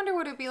 like, I wonder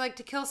what it'd be like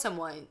to kill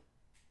someone.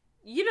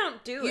 You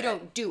don't do it. You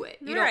don't do it.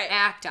 You Right. don't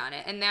act on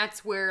it. And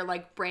that's where,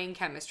 like, brain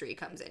chemistry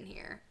comes in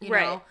here. You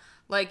Right. know?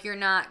 Like, you're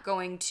not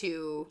going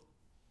to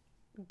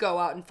go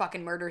out and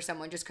fucking murder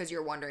someone just because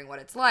you're wondering what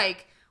it's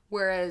like.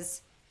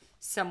 Whereas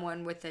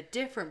someone with a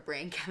different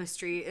brain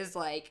chemistry is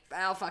like,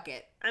 oh, fuck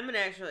it. I'm gonna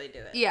actually do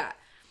it. Yeah.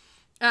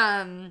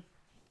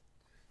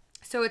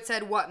 So it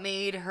said what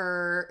made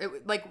her,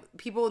 like,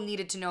 people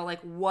needed to know,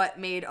 like, what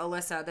made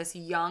Alyssa, this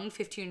young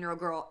 15-year-old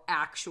girl,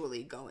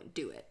 actually go and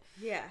do it.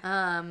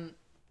 Yeah.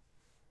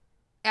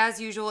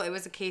 As usual, it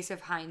was a case of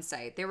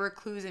hindsight. There were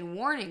clues and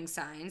warning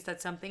signs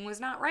that something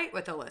was not right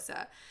with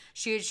Alyssa.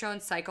 She had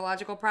shown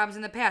psychological problems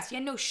in the past.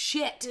 Yeah, no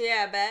shit.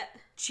 Yeah, I bet.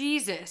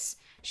 Jesus.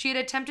 She had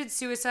attempted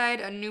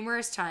suicide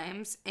numerous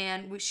times,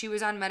 and she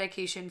was on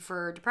medication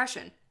for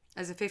depression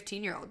as a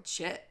 15-year-old.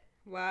 Shit.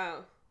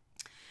 Wow.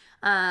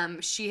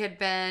 She had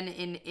been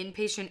in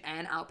inpatient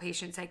and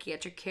outpatient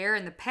psychiatric care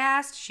in the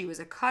past. She was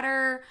a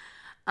cutter.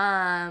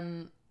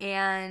 And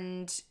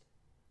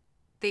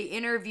they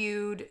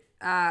interviewed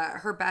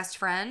her best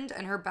friend,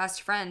 and her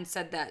best friend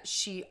said that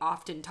she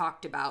often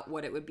talked about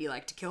what it would be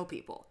like to kill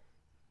people.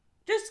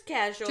 Just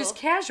casual. Just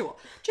casual.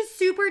 Just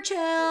super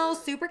chill,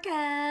 super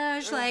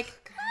cash.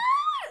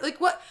 Like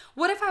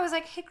what if I was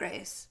like, hey,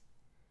 Grace?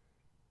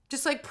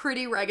 Just like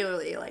pretty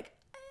regularly, like,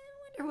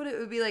 I wonder what it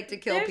would be like to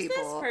kill people.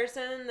 There's this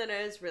person that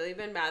has really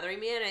been bothering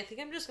me, and I think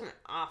I'm just gonna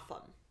off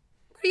them.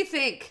 What do you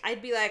think?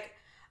 I'd be like,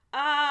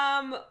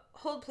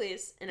 hold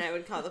please, and I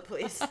would call the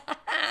police.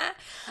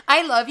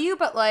 I love you,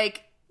 but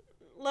like,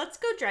 Let's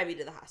go drive you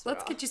to the hospital.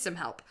 let's get you some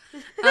help.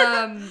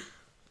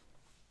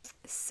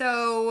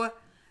 So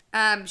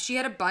she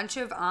had a bunch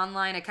of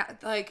online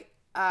accounts, like,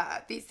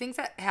 these things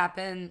that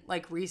happen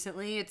like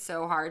recently. It's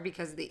so hard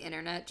because the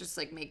internet just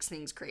like makes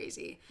things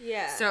crazy.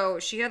 Yeah. So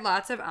she had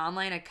lots of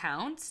online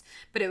accounts,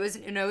 but it was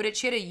noted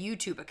she had a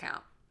YouTube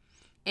account,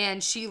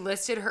 and she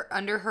listed her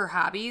under her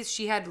hobbies.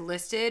 She had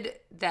listed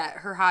that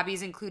her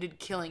hobbies included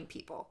killing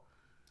people.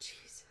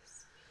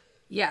 Jesus.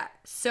 Yeah.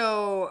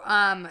 So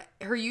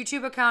her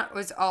YouTube account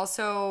was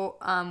also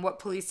what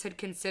police had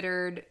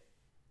considered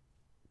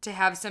to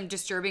have some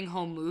disturbing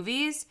home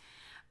movies.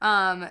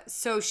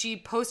 So she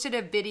posted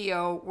a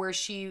video where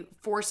she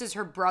forces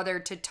her brother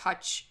to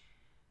touch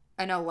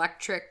an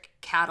electric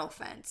cattle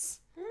fence.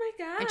 Oh my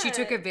god. And she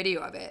took a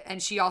video of it,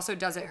 and she also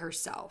does it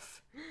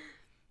herself.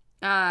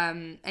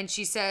 And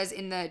she says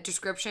in the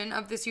description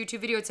of this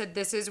YouTube video, it said,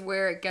 "This is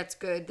where it gets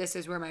good. This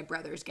is where my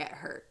brothers get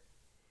hurt."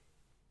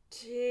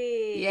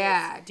 Jeez.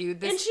 Yeah,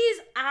 dude. And she's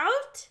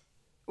out?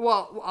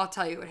 Well, I'll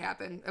tell you what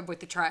happened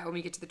with the trial when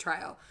we get to the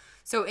trial.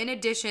 So in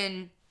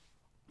addition,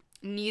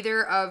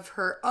 neither of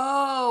her...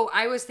 Oh,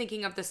 I was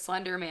thinking of the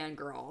Slender Man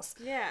girls.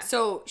 Yeah.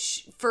 So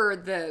for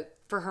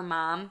her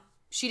mom,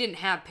 She didn't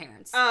have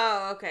parents.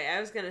 Oh, okay.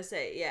 I was gonna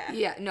say, yeah.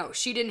 Yeah, no,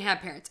 she didn't have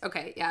parents.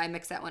 Okay, yeah, I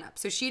mixed that one up.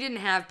 So she didn't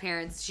have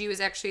parents. She was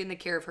actually in the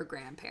care of her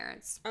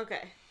grandparents.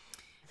 Okay.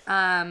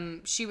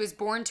 She was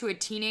born to a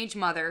teenage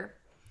mother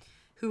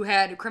who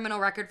had a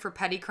criminal record for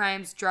petty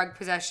crimes, drug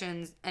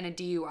possessions, and a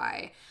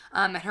DUI.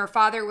 And her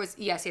father was,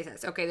 yes.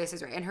 Okay, this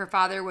is right. And her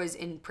father was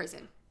in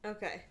prison.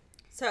 Okay.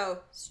 So,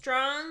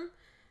 strong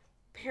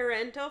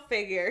parental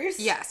figures.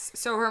 Yes.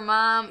 So her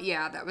mom,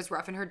 yeah, that was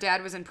rough. And her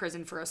dad was in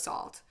prison for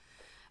assault.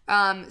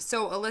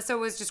 So Alyssa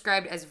was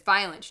described as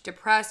violent,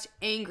 depressed,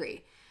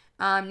 angry.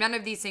 None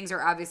of these things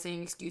are obviously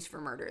an excuse for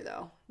murder,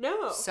 though.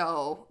 No.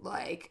 So,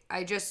 like,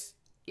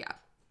 yeah.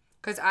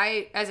 Because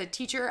as a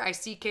teacher, I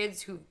see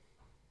kids who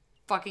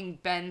fucking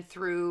been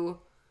through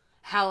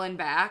hell and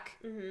back,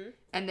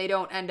 and they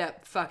don't end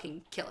up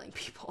fucking killing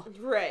people.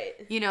 Right.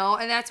 You know?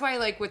 And that's why,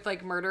 like, with,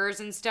 like, murderers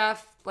and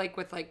stuff, like,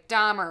 with, like,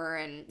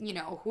 Dahmer and, you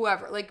know,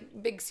 whoever,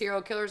 like, big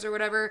serial killers or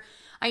whatever,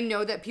 I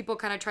know that people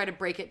kind of try to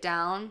break it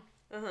down.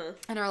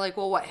 And are like,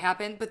 well, what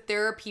happened? But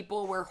there are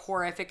people where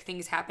horrific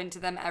things happen to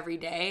them every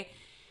day,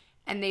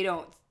 and they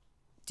don't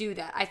do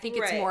that. I think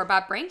it's more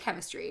about brain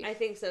chemistry. I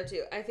think so,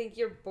 too. I think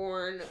you're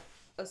born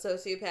a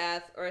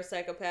sociopath or a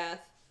psychopath.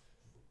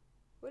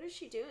 What is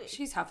she doing?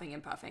 She's huffing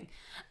and puffing.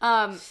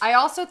 I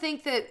also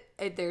think that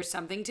there's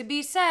something to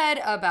be said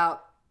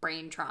about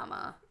brain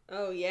trauma.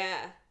 Oh,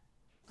 yeah.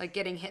 Like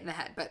getting hit in the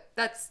head. But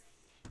that's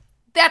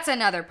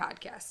another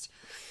podcast.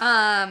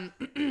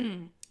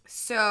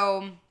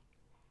 So...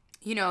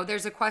 You know,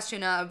 there's a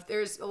question of,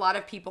 there's a lot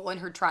of people in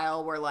her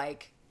trial where,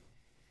 like,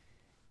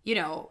 you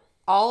know,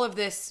 all of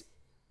this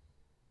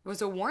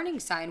was a warning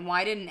sign.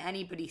 Why didn't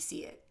anybody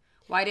see it?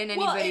 Why didn't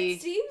anybody... Well,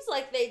 it seems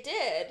like they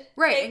did.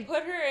 Right. They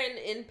put her in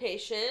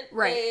inpatient.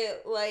 Right. They,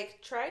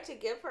 like, tried to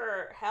give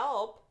her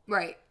help.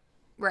 Right.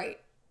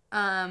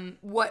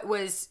 What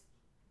was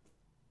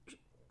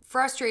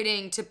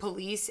frustrating to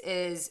police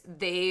is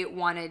they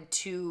wanted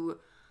to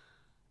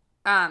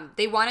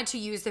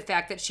use the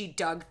fact that she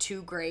dug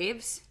 2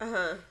 graves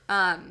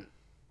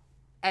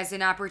as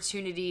an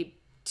opportunity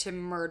to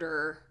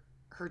murder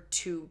her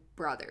 2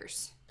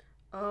 brothers.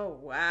 Oh,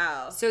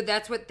 wow. So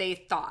that's what they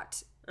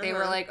thought. They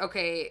were like,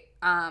 okay,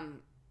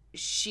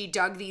 she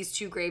dug these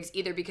 2 graves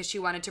either because she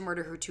wanted to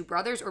murder her 2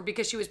 brothers or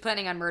because she was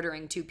planning on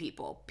murdering 2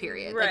 people,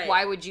 period. Right. Like,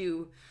 why would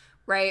you,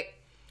 right?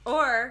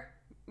 Or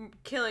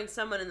killing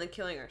someone and then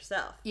killing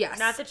herself. Yes.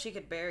 Not that she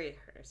could bury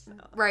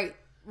herself. Right.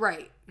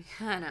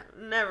 I know.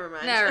 Never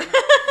mind.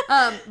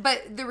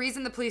 But the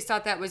reason the police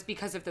thought that was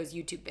because of those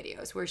YouTube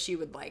videos where she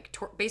would, like,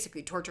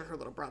 basically torture her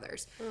little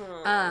brothers.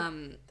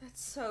 That's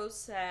so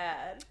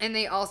sad. And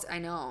they also, I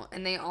know,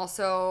 and they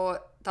also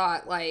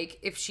thought, like,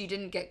 if she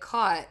didn't get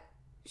caught,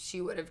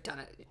 she would have done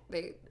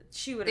it.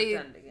 She would have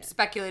done it again.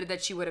 Speculated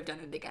that she would have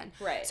done it again.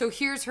 Right. So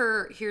here's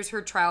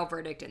her trial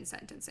verdict and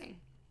sentencing.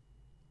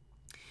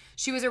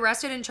 She was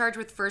arrested and charged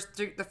with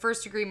the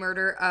first-degree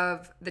murder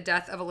of the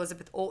death of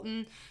Elizabeth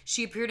Olten.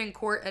 She appeared in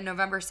court on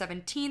November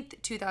 17th,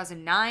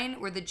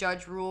 2009, where the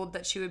judge ruled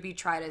that she would be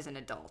tried as an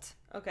adult.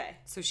 Okay.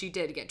 So she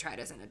did get tried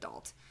as an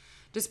adult.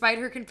 Despite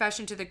her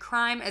confession to the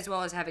crime, as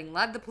well as having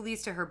led the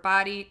police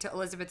to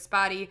Elizabeth's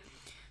body,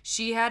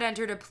 she had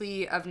entered a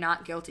plea of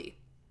not guilty.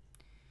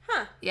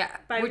 Huh. Yeah.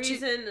 By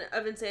reason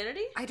of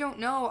insanity? I don't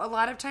know. A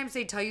lot of times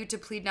they tell you to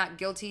plead not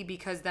guilty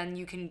because then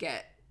you can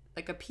get,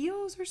 like,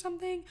 appeals or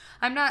something.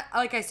 I'm not,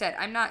 like I said,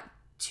 I'm not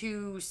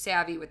too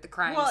savvy with the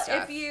crime stuff.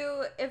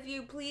 Well, if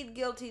you plead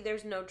guilty,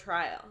 there's no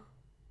trial.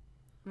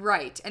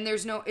 Right. And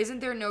isn't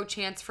there no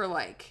chance for,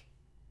 like...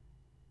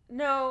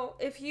 No,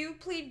 if you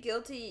plead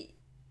guilty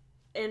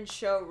and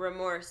show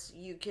remorse,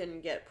 you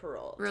can get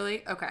paroled.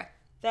 Really? Okay.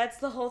 That's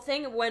the whole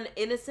thing. When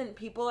innocent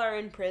people are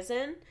in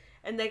prison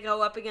and they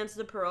go up against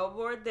the parole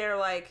board, they're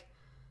like,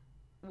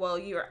 well,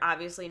 you're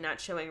obviously not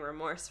showing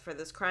remorse for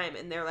this crime.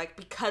 And they're like,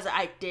 because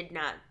I did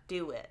not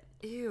do it.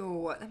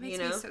 Ew, that makes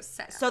me so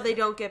sad. So they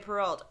don't get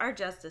paroled. Our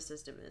justice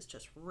system is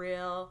just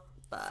real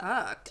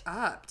fucked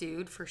up,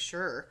 dude, for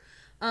sure.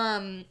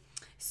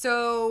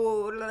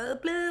 So,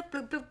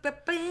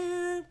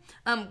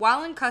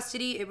 while in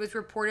custody, it was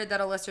reported that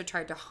Alyssa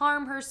tried to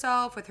harm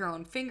herself with her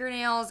own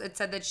fingernails. It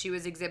said that she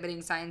was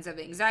exhibiting signs of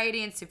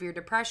anxiety and severe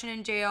depression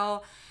in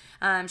jail.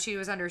 She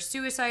was under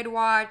suicide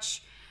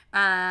watch.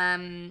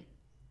 And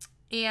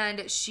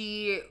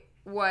she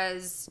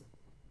was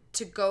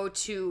to go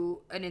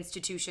to an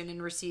institution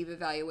and receive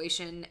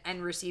evaluation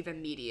and receive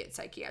immediate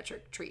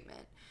psychiatric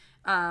treatment.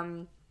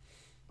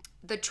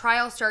 The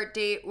trial start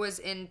date was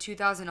in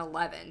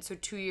 2011, so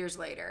 2 years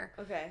later.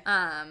 Okay.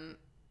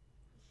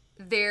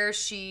 There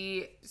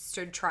she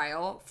stood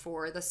trial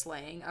for the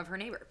slaying of her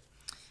neighbor.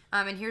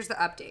 And here's the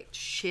update.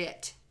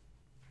 Shit.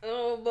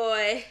 Oh,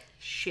 boy.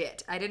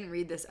 Shit. I didn't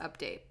read this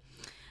update.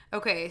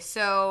 Okay,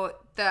 so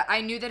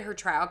I knew that her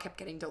trial kept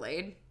getting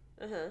delayed.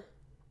 Uh-huh.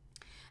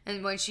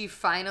 And when she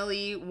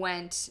finally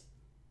went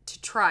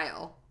to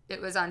trial, it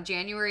was on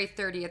January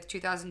 30th,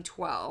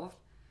 2012.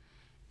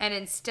 And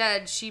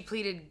instead, she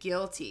pleaded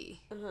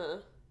guilty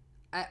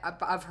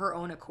of her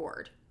own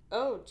accord.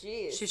 Oh,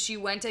 geez. So she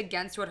went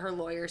against what her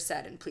lawyer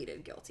said and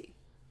pleaded guilty.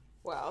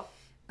 Wow.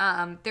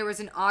 There was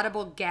an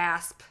audible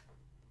gasp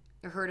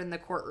heard in the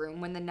courtroom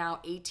when the now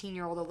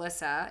 18-year-old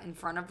Alyssa, in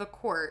front of the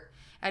court,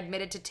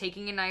 admitted to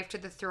taking a knife to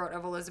the throat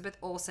of Elizabeth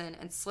Olsen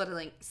and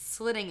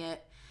slitting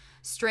it,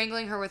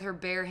 strangling her with her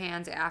bare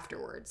hands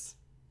afterwards.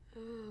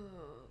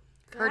 Oh,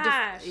 Her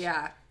gosh.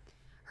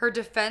 Her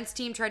defense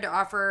team tried to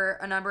offer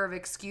a number of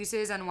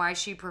excuses on why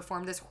she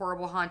performed this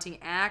horrible, haunting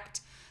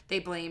act. They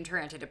blamed her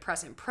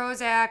antidepressant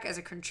Prozac as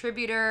a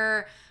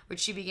contributor, which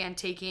she began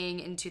taking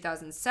in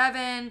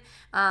 2007.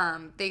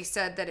 They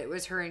said that it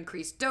was her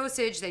increased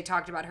dosage. They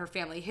talked about her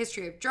family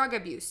history of drug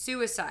abuse,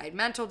 suicide,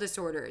 mental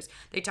disorders.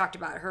 They talked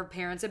about her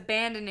parents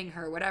abandoning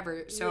her,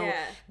 whatever. So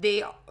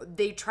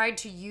they tried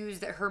to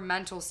use her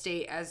mental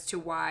state as to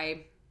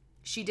why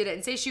she did it,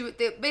 and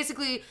they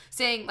basically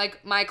saying,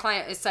 like, my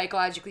client is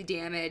psychologically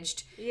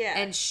damaged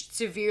and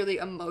severely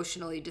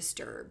emotionally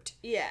disturbed.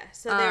 Yeah,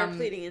 so they were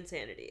pleading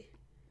insanity.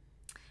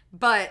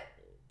 But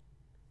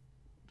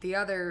the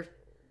other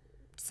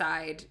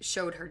side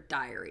showed her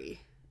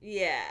diary.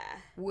 Yeah.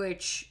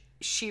 Which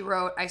she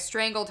wrote, I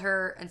strangled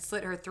her and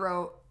slit her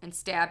throat and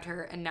stabbed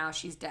her, and now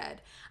she's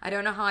dead. I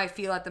don't know how I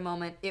feel at the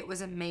moment. It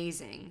was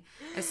amazing.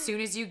 As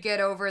soon as you get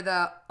over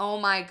the, oh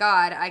my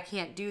God, I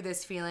can't do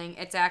this feeling,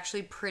 it's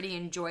actually pretty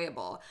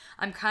enjoyable.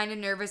 I'm kind of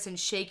nervous and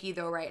shaky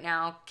though right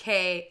now.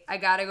 Kay, I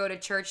gotta go to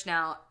church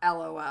now.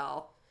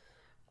 LOL.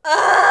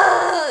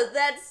 Oh,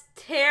 that's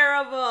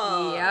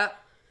terrible. Yep.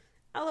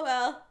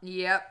 LOL.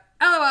 Yep.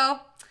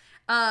 LOL.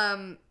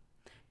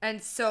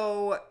 And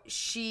so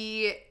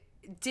she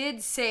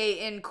did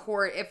say in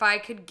court, if I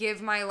could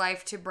give my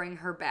life to bring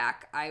her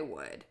back, I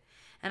would.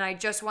 And I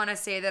just want to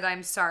say that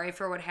I'm sorry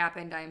for what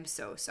happened. I'm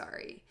so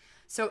sorry.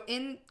 So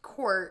in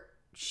court,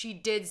 she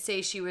did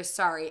say she was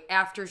sorry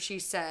after she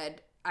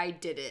said, I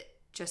did it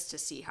just to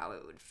see how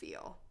it would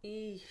feel.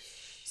 Eesh.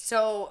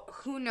 So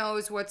who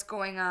knows what's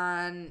going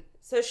on.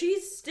 So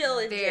she's still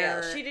in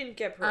there. jail. She didn't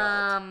get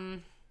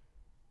paroled.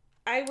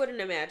 I wouldn't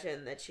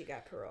imagine that she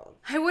got paroled.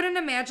 I wouldn't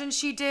imagine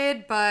she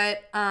did,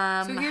 but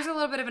so here's a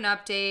little bit of an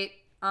update.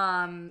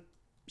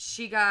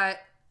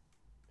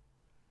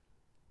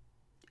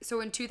 So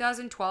in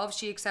 2012,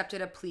 she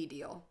accepted a plea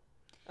deal.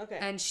 Okay.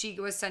 And she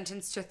was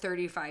sentenced to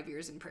 35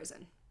 years in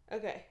prison.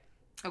 Okay.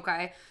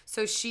 Okay.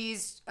 So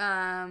she's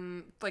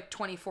like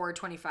 24 or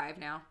 25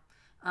 now.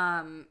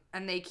 And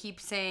they keep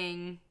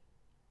saying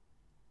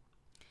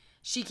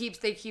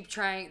they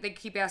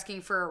keep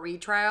asking for a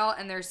retrial,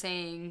 and they're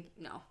saying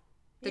no.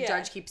 The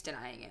judge keeps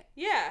denying it.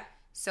 Yeah.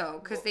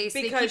 So,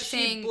 because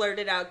she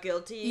blurted out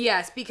guilty.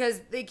 Yes, because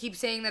they keep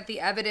saying that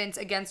the evidence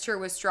against her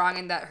was strong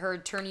and that her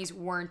attorneys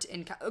weren't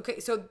okay.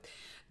 So,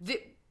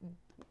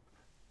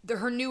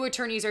 her new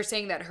attorneys are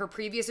saying that her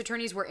previous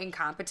attorneys were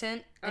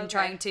incompetent and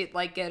trying to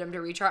like get him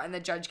to retrial, and the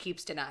judge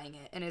keeps denying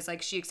it and is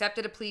like, she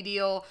accepted a plea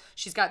deal.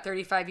 She's got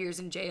 35 years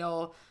in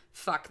jail.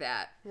 Fuck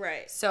that.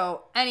 Right.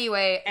 So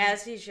anyway,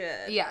 as he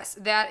should. Yes,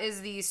 that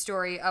is the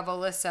story of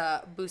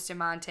Alyssa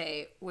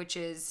Bustamante, which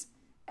is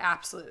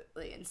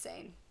absolutely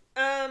insane.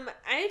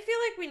 I feel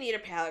like we need a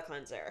palate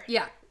cleanser.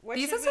 Yeah. What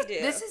should we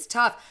do? This is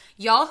tough.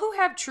 Y'all who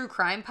have true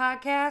crime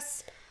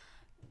podcasts,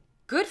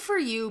 good for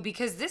you,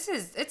 because this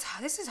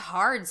is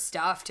hard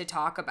stuff to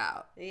talk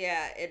about.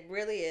 Yeah, it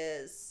really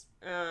is.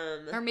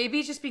 Or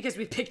maybe just because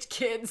we picked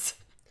kids.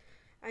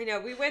 I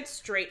know, we went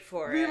straight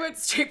for it. We went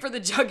straight for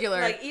the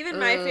jugular. Like, even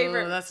my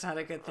favorite... That's not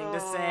a good thing to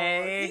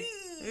say.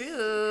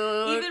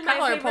 Even my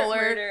favorite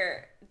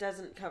murder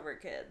doesn't cover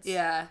kids.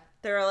 Yeah.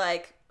 They're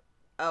like,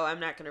 oh, I'm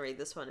not going to read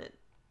this one.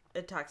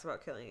 It talks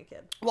about killing a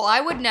kid. Well,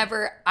 I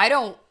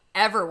don't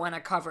ever want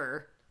to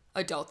cover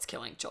adults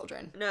killing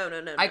children. No.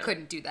 I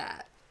couldn't do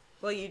that.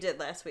 Well, you did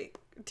last week.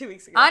 2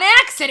 weeks ago. On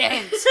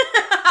accident!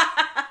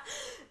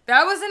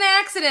 That was an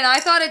accident.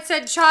 I thought it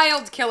said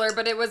child killer,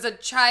 but it was a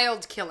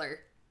child killer.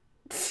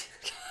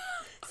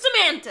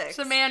 Semantics.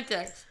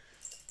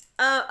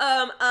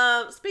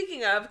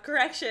 Speaking of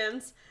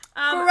corrections.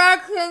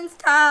 Corrections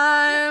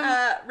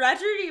time!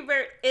 Roger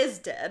Ebert is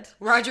dead.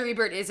 Roger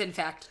Ebert is, in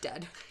fact,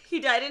 dead. He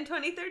died in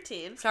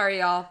 2013. Sorry,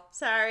 y'all.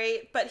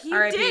 Sorry, but he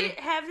did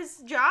have his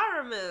jaw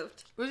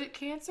removed. Was it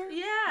cancer?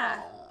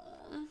 Yeah.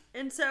 Aww.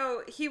 And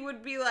so he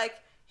would give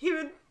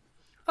things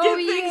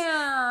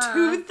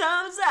 2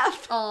 thumbs up.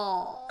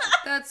 Oh,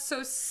 that's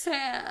so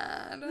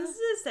sad. This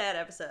is a sad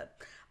episode.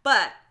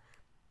 But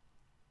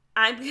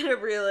I'm going to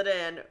reel it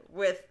in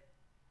with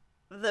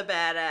the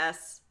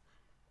badass,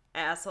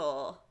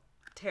 asshole,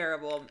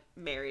 terrible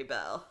Mary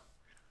Bell.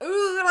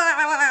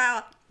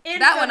 Infamous,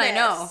 that one I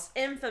know.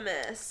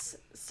 Infamous.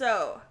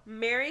 So,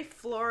 Mary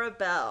Flora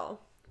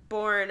Bell,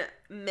 born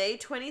May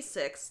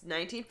 26,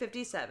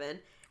 1957,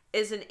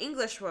 is an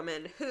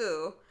Englishwoman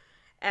who,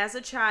 as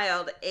a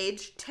child,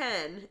 aged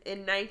 10 in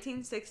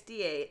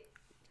 1968,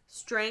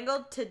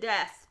 strangled to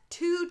death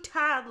 2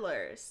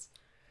 toddlers.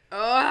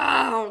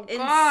 Oh, in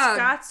God.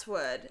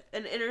 Scotswood,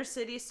 an inner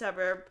city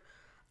suburb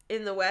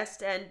in the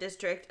West End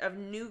district of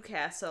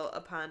Newcastle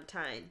upon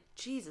Tyne.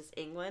 Jesus,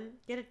 England,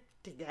 get it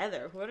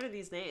together. What are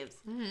these names?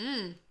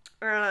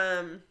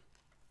 Mm-hmm.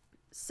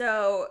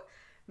 So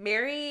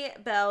Mary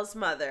Bell's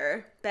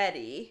mother,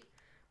 Betty,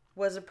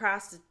 was a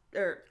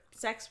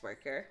sex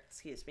worker,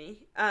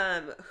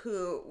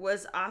 who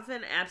was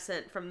often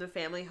absent from the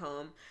family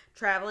home,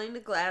 traveling to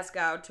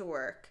Glasgow to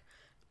work.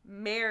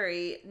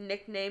 Mary,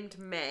 nicknamed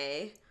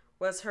May,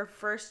 was her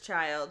first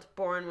child,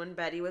 born when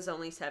Betty was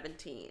only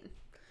 17.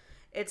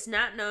 It's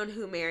not known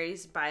who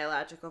Mary's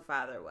biological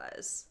father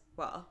was.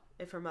 Well,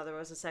 if her mother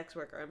was a sex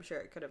worker, I'm sure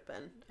it could have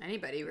been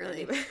Anybody,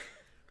 really.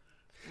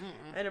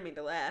 I don't mean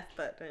to laugh,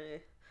 but...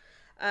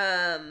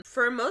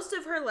 for most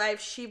of her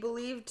life, she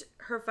believed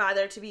her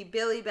father to be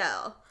Billy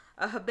Bell,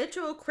 a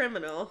habitual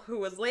criminal who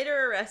was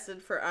later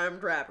arrested for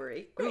armed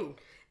robbery. Ooh.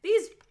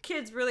 These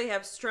kids really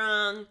have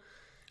strong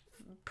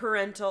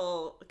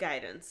parental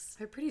guidance.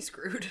 They're pretty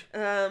screwed.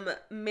 Bell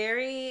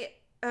married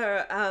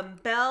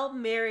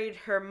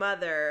her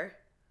mother.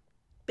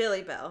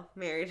 Billy Bell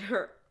married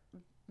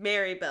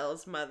Mary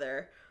Bell's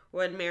mother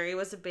when Mary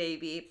was a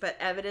baby, but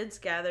evidence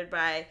gathered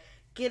by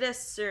Gitta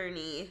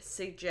Cerny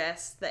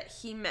suggests that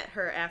he met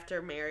her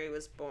after Mary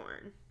was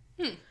born.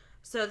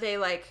 So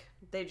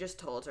they just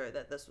told her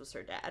that this was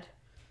her dad.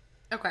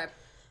 Okay.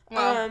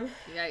 Well,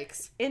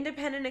 yikes.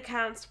 Independent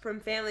accounts from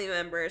family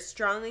members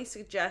strongly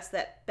suggest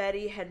that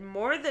Betty had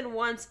more than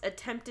once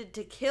attempted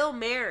to kill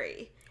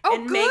Mary. Oh,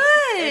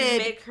 good! And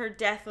make her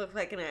death look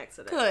like an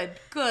accident.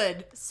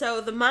 Good. So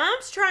the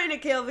mom's trying to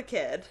kill the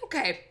kid.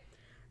 Okay.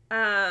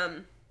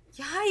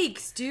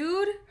 Yikes,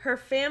 dude. Her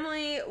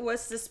family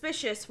was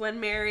suspicious when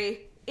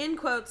Mary, in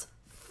quotes,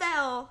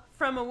 fell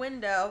from a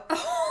window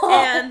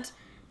and,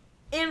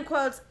 in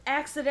quotes,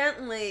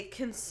 accidentally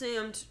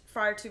consumed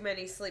far too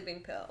many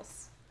sleeping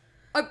pills.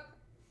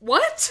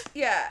 What?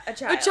 Yeah, a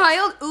child. A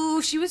child?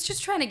 Ooh, she was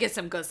just trying to get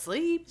some good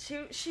sleep.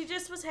 She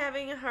just was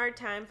having a hard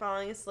time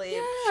falling asleep.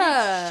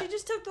 Yeah. She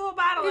just took the whole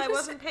bottle. I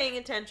wasn't paying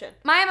attention.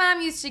 My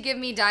mom used to give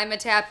me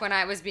Dimetap when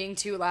I was being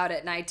too loud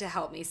at night to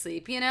help me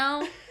sleep, you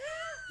know?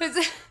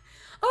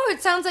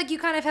 It sounds like you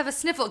kind of have a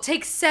sniffle.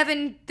 Take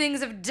 7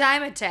 things of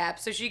Dimetap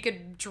so she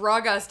could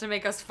drug us to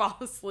make us fall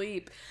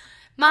asleep.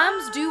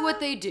 Moms do what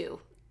they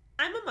do.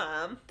 I'm a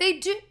mom. They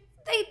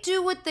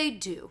do what they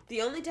do.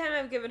 The only time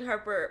I've given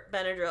Harper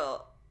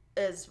Benadryl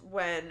is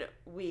when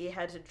we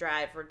had to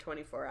drive for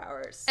 24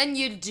 hours. And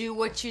you do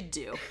what you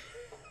do.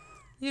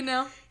 You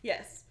know?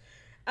 Yes.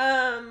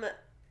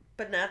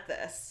 But not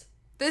this.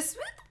 This?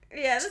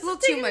 Yeah, this is a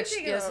little too much.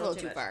 Yeah, it's a little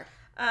too far.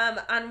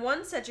 On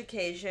one such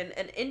occasion,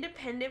 an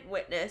independent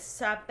witness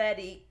saw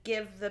Betty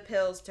give the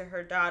pills to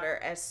her daughter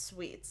as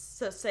sweets.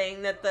 So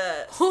saying that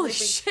Holy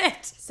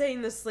shit.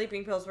 Saying the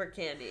sleeping pills were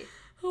candy.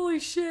 Holy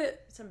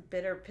shit. Some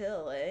bitter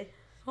pill, eh?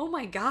 Oh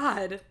my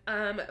god.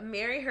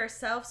 Mary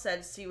herself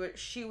said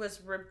she was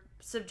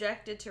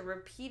subjected to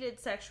repeated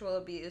sexual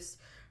abuse,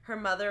 her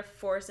mother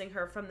forcing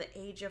her from the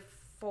age of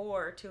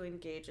 4 to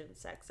engage in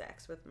sex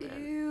acts with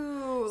men.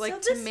 Ew.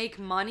 Like to make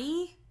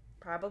money?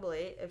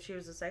 Probably, if she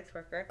was a sex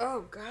worker.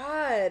 Oh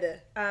god.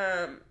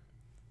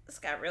 This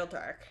got real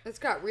dark. It's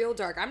got real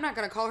dark. I'm not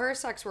going to call her a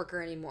sex worker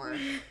anymore.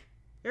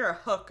 You're a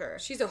hooker.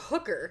 She's a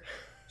hooker.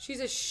 She's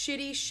a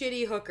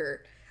shitty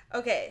hooker.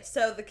 Okay,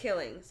 so the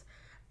killings.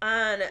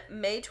 On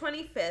May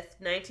 25th,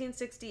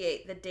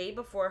 1968, the day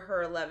before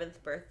her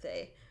 11th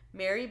birthday,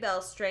 Mary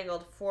Bell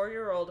strangled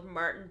 4-year-old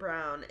Martin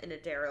Brown in a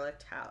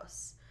derelict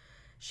house.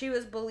 She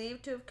was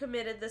believed to have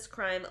committed this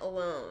crime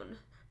alone.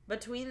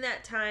 Between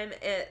that time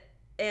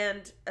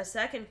and a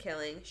second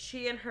killing,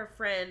 she and her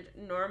friend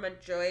Norma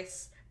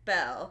Joyce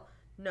Bell,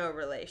 no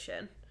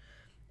relation,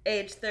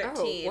 age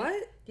 13. Oh,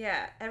 what?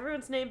 Yeah,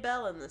 everyone's named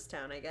Bell in this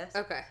town, I guess.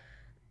 Okay.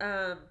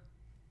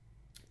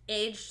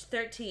 Aged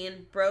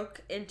 13,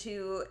 broke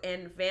into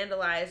and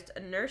vandalized a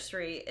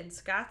nursery in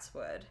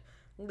Scotswood,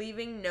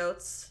 leaving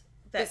notes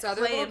that this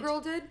other little girl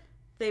did?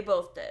 They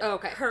both did. Oh,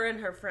 okay. Her and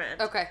her friend.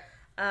 Okay.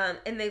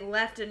 And they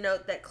left a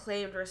note that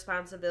claimed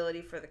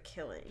responsibility for the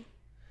killing.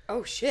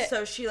 Oh, shit.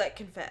 So she,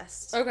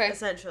 confessed. Okay.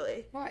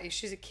 Essentially. Why?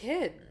 She's a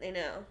kid. I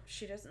know.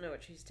 She doesn't know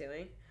what she's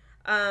doing.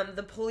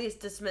 The police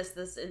dismissed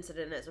this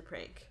incident as a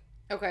prank.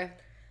 Okay.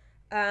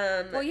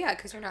 Well, yeah,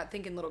 because they're not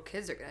thinking little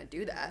kids are going to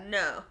do that.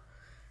 No.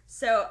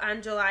 So,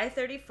 on July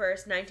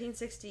 31st,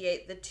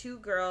 1968, the 2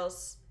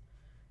 girls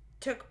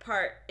took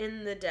part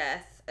in the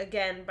death,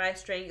 again by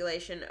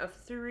strangulation, of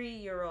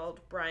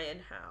 3-year-old Brian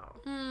Howe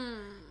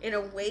in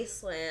a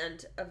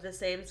wasteland of the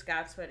same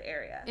Scotswood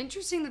area.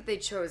 Interesting that they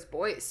chose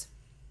boys.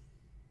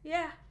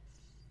 Yeah.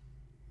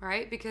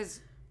 Right?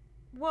 Because...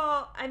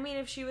 Well, I mean,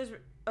 if she was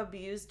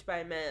abused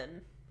by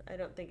men, I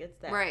don't think it's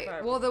that right.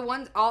 far. Well, the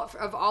ones...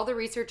 of all the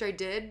research I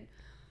did,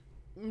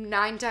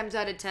 9 times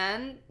out of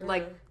 10,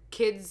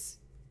 kids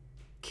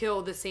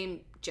kill the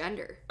same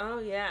gender. Oh,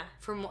 yeah.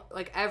 From,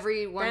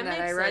 every one that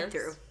I read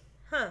through.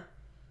 Huh.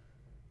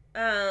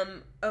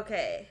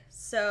 Okay.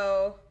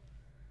 So,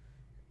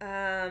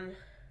 I'm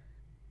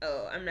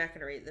not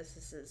going to read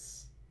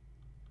this.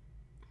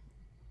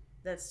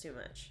 That's too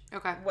much.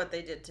 Okay. What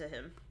they did to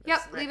him.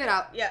 Yep, leave it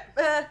out. Yeah.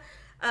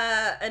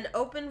 An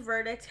open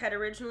verdict had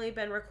originally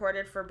been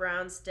recorded for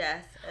Brown's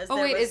death.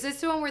 Is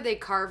this the one where they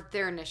carved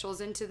their initials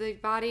into the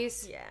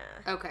bodies? Yeah.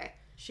 Okay.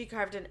 She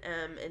carved an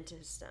M into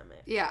his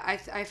stomach. Yeah,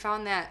 I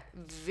found that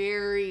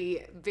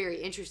very,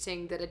 very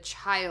interesting that a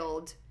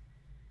child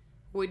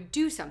would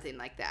do something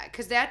like that.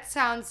 Because that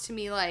sounds to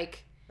me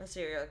like A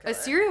serial killer. a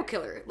serial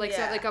killer. Like,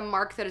 Yeah. like a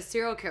mark that a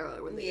serial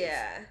killer would leave.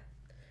 Yeah.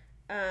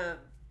 A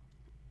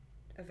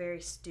very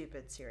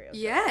stupid serial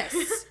killer.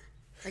 Yes.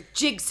 Like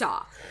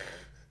Jigsaw.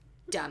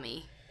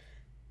 Dummy.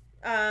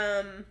 Do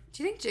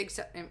you think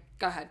Jigsaw...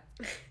 Go ahead.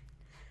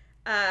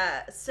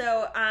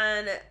 So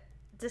on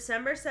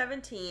December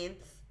 17th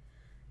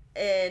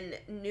in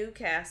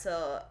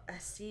Newcastle,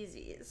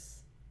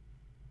 Assizes.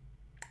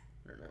 I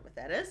don't know what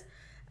that is.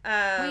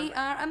 We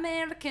are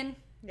American.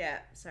 Yeah,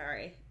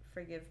 sorry.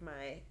 Forgive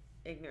my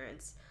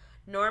ignorance.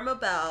 Norma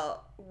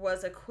Bell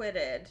was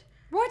acquitted,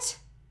 What?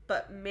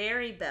 but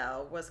Mary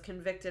Bell was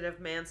convicted of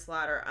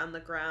manslaughter on the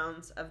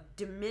grounds of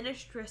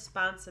diminished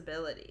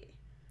responsibility.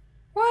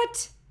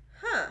 What?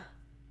 Huh.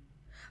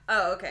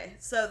 Oh, okay.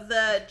 So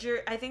the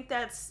jury, I think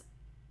that's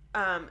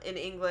in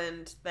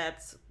England,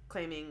 that's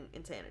claiming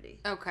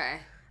insanity. Okay.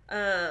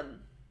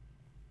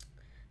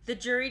 The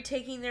jury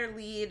taking their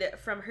lead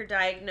from her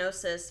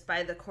diagnosis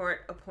by the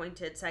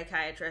court-appointed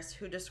psychiatrist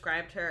who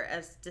described her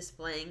as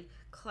displaying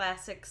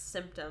classic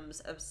symptoms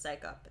of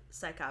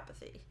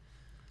psychopathy.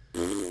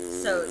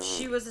 So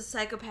she was a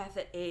psychopath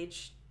at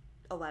age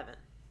 11.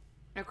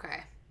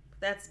 Okay.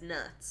 That's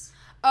nuts.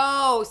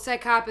 Oh,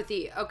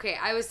 psychopathy. Okay,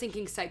 I was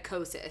thinking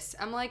psychosis.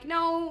 I'm like,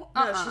 no.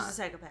 No, she's a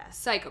psychopath.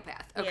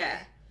 Psychopath. Okay. Yeah.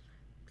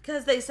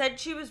 Because they said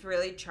she was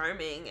really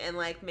charming and,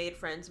 like, made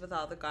friends with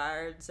all the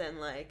guards and,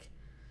 like...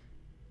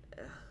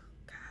 Ugh,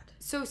 God.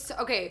 So,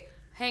 okay,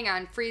 hang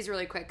on. Freeze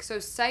really quick. So,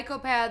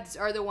 psychopaths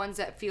are the ones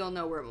that feel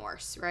no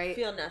remorse, right?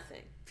 Feel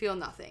nothing. Feel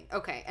nothing.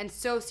 Okay. And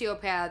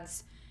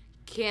sociopaths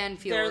can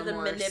feel They're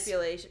remorse.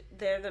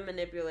 They're the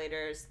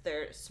manipulators.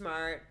 They're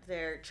smart.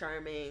 They're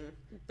charming.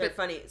 They're But-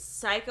 funny.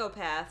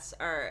 Psychopaths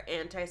are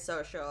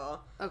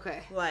antisocial,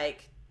 Okay.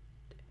 like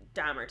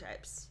Dahmer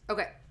types.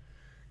 Okay.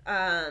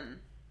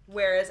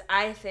 Whereas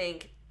I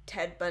think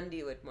Ted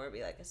Bundy would more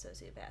be like a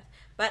sociopath.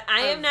 But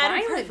I am not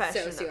a violent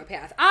professional.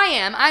 sociopath. I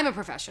am. I'm a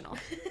professional.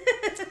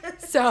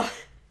 So,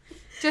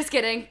 just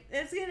kidding.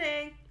 It's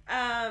kidding.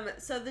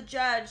 So the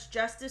judge,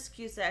 Justice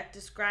Cusack,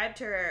 described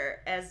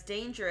her as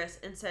dangerous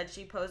and said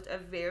she posed a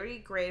very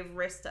grave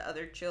risk to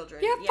other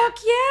children. Yeah, fuck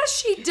yeah,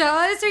 she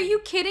does. Are you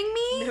kidding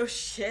me? No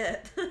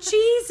shit.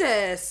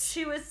 Jesus.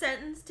 She was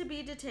sentenced to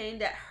be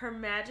detained at Her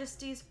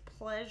Majesty's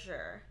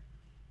pleasure.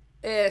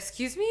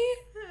 Excuse me?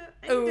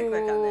 I need to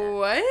click on that.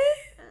 What?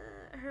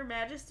 Her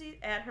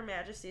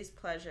Majesty's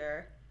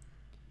pleasure.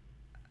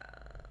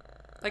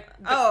 Like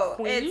the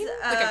queen?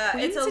 it's like a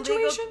queen it's a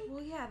situation? legal.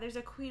 Well, yeah, there's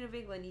a Queen of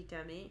England, you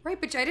dummy. Right,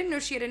 but I didn't know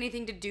she had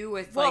anything to do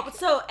with Well, like.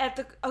 so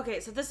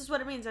so this is what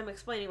it means. I'm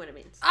explaining what it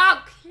means.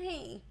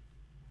 Okay.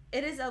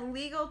 It is a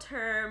legal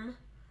term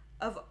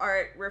of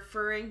art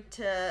referring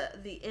to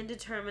the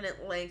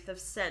indeterminate length of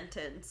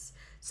sentence.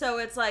 So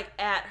it's like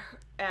at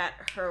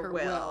her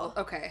will.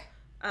 Okay.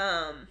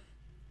 Of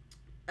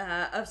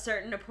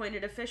certain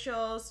appointed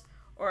officials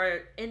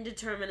or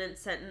indeterminate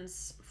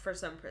sentence for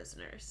some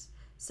prisoners.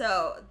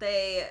 So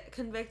they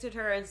convicted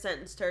her and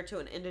sentenced her to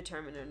an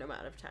indeterminate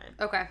amount of time.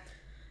 Okay.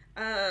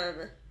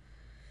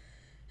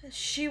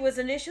 She was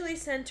initially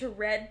sent to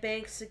Red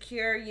Bank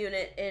Secure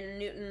Unit in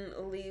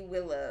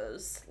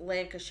Newton-le-Willows,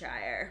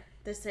 Lancashire,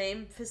 the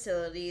same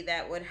facility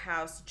that would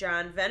house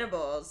John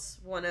Venables,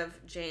 one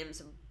of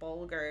James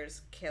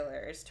Bulger's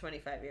killers,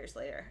 25 years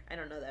later. I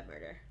don't know that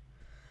murder.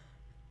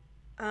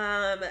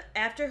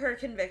 After her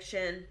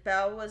conviction,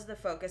 Bell was the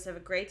focus of a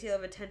great deal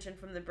of attention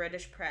from the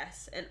British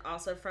press and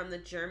also from the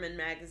German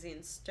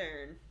magazine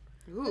Stern.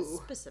 Ooh. That's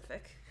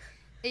specific.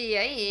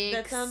 Yikes.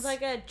 That sounds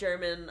like a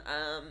German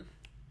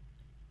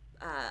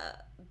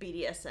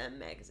BDSM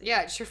magazine.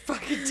 Yeah, it sure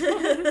fucking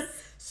does.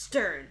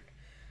 Stern.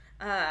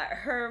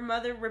 Her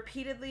mother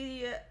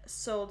repeatedly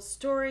sold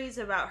stories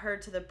about her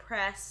to the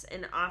press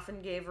and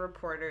often gave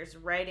reporters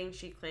writing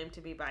she claimed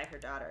to be by her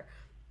daughter.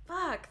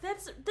 Fuck,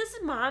 this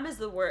mom is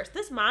the worst.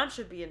 This mom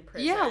should be in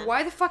prison. Yeah,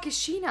 why the fuck is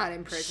she not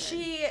in prison?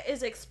 She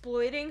is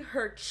exploiting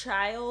her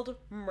child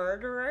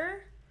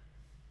murderer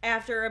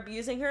after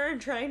abusing her and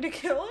trying to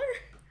kill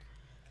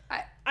her.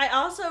 I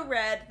also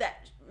read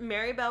that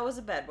Mary Bell was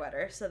a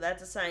bedwetter, so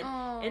that's a sign.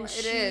 Oh, and it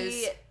she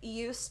is.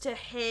 used to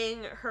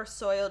hang her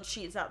soiled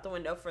sheets out the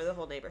window for the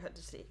whole neighborhood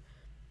to see.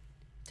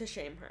 To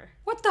shame her.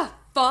 What the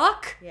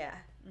fuck? Yeah.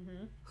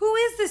 Mm-hmm. Who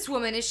is this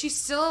woman? Is she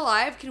still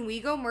alive? Can we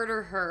go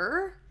murder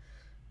her?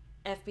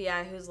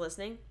 FBI who's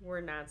listening,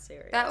 we're not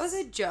serious. That was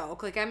a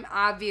joke. Like, I'm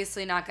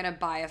obviously not gonna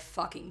buy a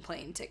fucking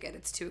plane ticket.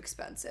 It's too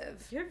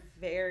expensive. You're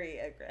very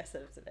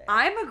aggressive today.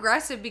 I'm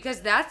aggressive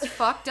because that's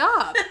fucked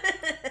up.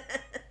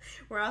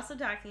 We're also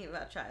talking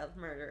about child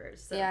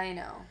murderers. So. Yeah, I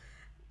know.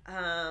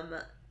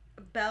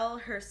 Bell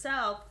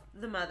herself,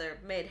 the mother,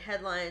 made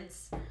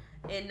headlines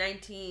in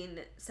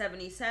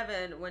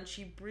 1977 when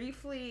she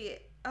briefly...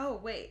 Oh,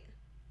 wait.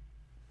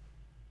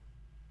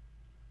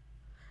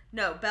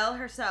 No, Bell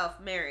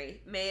herself,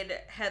 Mary, made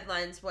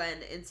headlines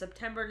when, in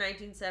September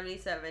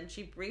 1977,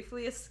 she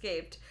briefly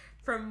escaped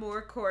from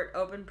Moore Court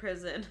Open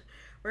Prison,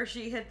 where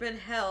she had been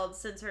held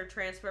since her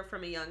transfer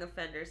from a young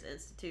offenders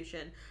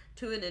institution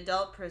to an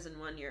adult prison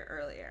 1 year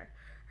earlier.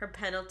 Her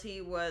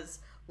penalty was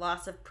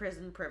loss of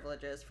prison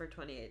privileges for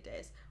 28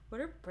 days. What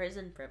are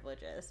prison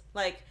privileges?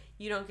 Like,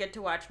 you don't get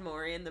to watch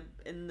Maury in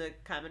the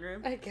common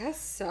room? I guess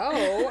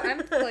so.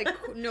 I'm like,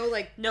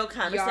 no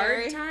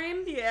commissary yard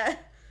time? Yeah,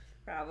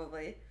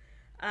 probably.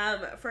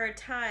 For a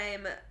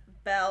time,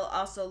 Belle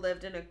also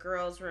lived in a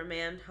girls'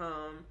 remand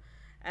home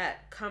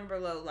at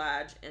Cumberlow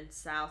Lodge in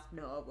South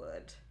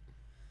Norwood.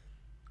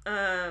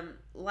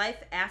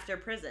 Life after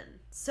prison.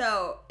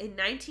 So, in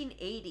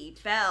 1980,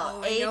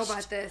 Belle, I know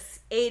about this.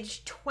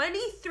 Aged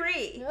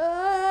 23,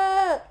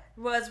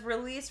 was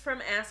released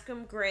from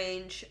Ascombe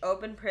Grange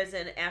Open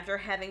Prison after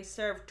having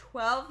served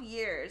 12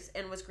 years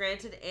and was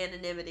granted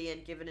anonymity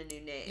and given a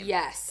new name.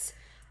 Yes.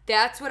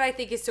 That's what I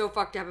think is so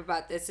fucked up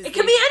about this. It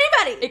could be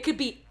anybody. It could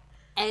be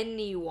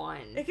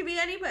anyone. It could be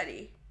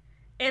anybody.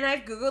 And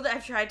I've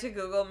tried to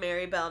Google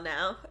Mary Bell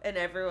now, and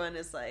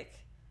everyone's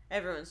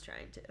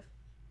trying to.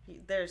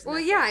 There's well,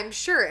 nothing. yeah, I'm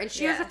sure. And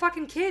she has Yeah. a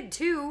fucking kid,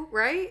 too,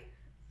 right?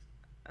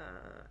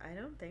 I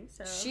don't think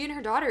so. She and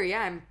her daughter,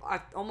 yeah, I'm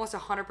almost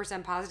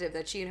 100% positive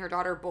that she and her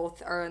daughter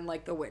both are in,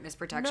 like, the witness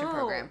protection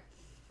program.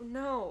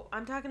 No,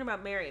 I'm talking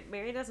about Mary.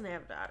 Mary doesn't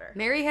have a daughter.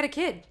 Mary had a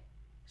kid.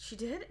 She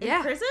did? Yeah.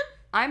 In prison?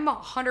 I'm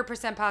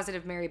 100%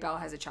 positive Mary Bell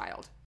has a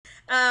child.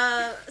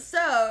 4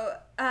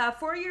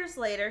 years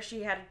later,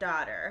 she had a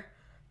daughter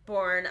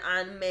born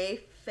on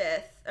May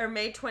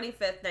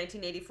 25th,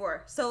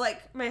 1984. So,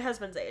 like, my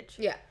husband's age.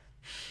 Yeah.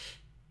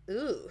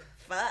 Ooh.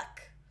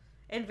 Fuck.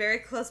 And very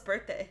close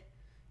birthday.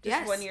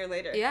 Just Yes. 1 year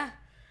later. Yeah.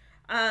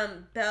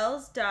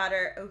 Belle's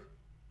daughter. Oh,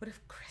 what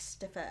if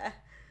Christopher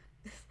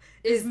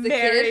Is the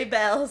Mary kid?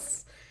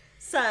 Belle's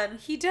son?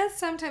 He does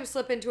sometimes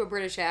slip into a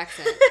British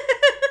accent.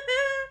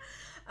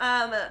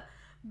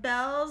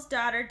 Belle's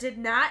daughter did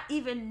not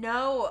even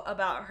know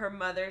about her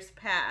mother's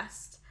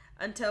past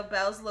until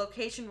Belle's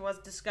location was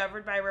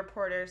discovered by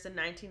reporters in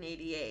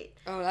 1988.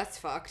 Oh, that's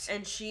fucked.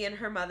 And she and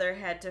her mother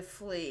had to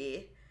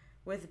flee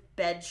with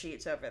bed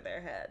sheets over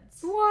their heads.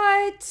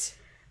 What?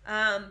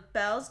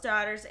 Belle's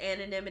daughter's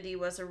anonymity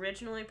was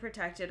originally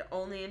protected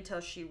only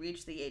until she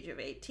reached the age of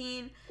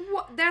 18.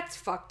 What? That's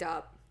fucked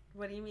up.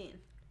 What do you mean?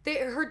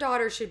 Her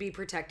daughter should be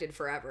protected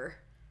forever.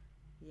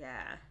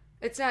 Yeah.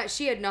 It's not,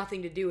 she had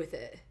nothing to do with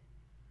it.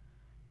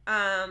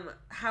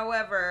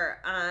 However,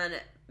 on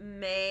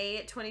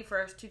May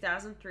 21st,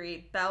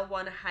 2003, Belle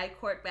won a high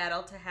court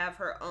battle to have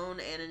her own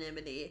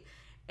anonymity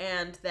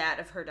and that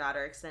of her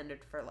daughter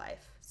extended for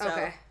life. So,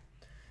 Okay.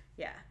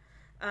 Yeah.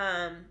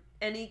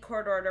 Any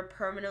court order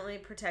permanently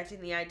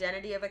protecting the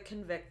identity of a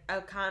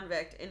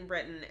convict in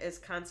Britain is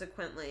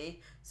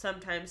consequently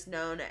sometimes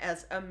known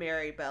as a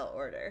Mary Bell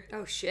order.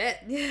 Oh, shit.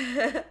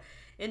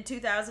 In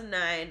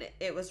 2009,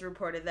 it was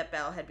reported that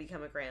Belle had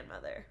become a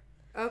grandmother.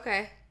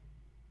 Okay.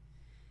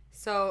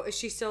 So, is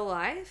she still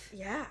alive?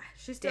 Yeah,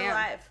 she's still Damn.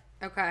 alive.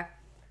 Okay.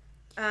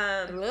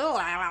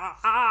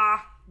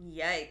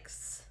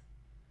 Yikes.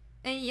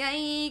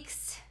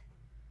 Yikes.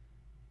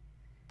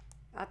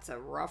 That's a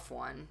rough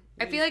one.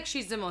 I feel like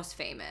she's the most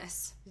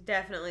famous.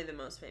 Definitely the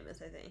most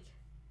famous, I think.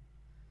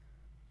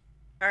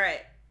 All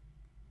right.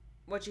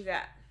 What you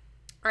got?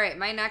 All right,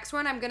 my next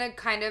one, I'm going to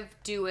kind of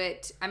do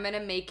it. I'm going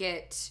to make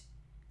it,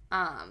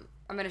 I'm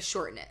going to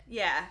shorten it.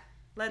 Yeah.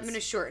 I'm going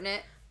to shorten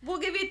it. We'll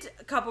give you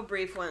a couple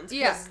brief ones.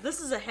 Yeah. This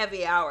is a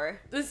heavy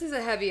hour. This is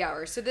a heavy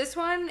hour. So this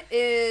one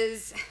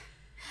is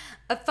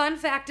a fun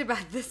fact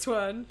about this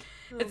one.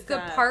 It's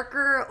God. the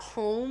Parker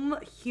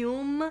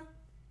Hume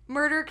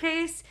murder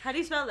case. How do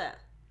you spell that?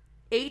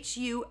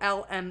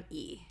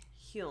 Hulme.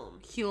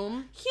 Hume.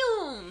 Hume.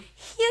 Hume.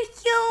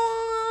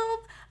 Hume.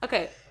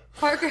 Okay.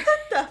 Parker.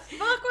 What the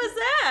fuck was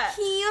that?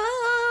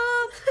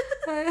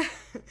 Hume.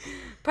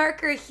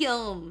 Parker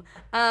Hume.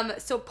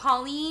 So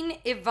Pauline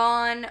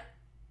Yvonne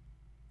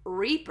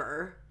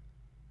Reaper.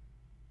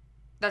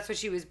 That's what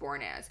she was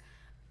born as.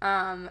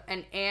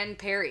 And Anne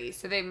Perry.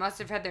 So they must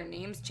have had their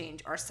names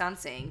changed or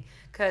something,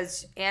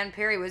 because Anne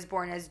Perry was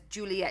born as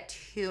Juliette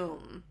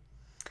Hume.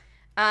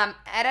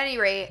 At any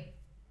rate,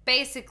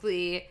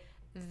 basically,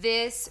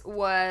 this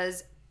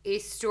was a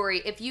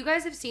story. If you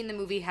guys have seen the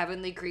movie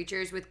Heavenly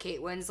Creatures with Kate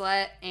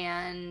Winslet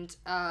and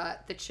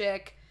the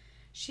chick,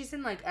 she's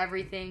in like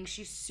everything.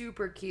 She's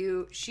super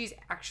cute. She's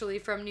actually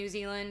from New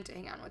Zealand.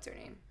 Hang on, what's her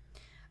name?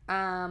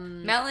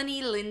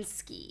 Melanie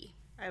Linsky.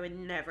 I would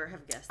never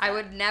have guessed that. I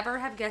would never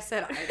have guessed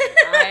that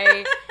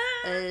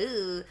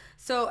either.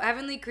 So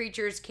Heavenly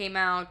Creatures came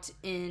out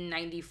in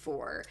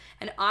 94.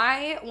 And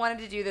I wanted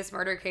to do this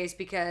murder case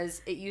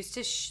because it used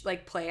to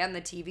play on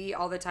the TV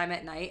all the time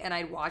at night. And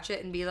I'd watch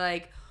it and be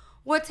like,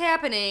 what's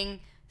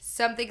happening?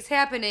 Something's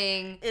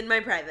happening. In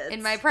my privates.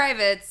 In my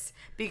privates.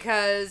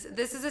 Because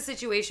this is a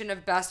situation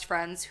of best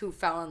friends who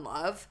fell in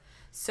love.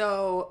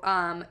 So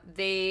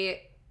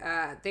they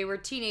were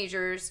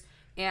teenagers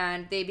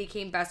and they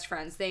became best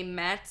friends. They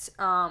met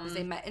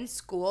in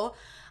school,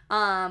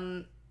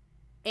 and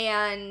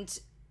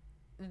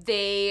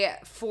they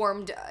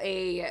formed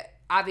a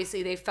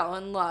obviously they fell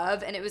in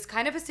love, and it was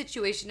kind of a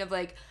situation of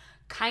like,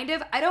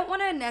 I don't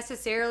want to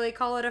necessarily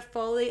call it a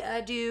folie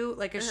à deux,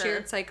 like a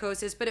shared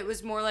psychosis, but it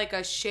was more like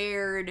a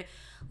shared,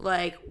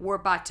 like, we're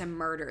about to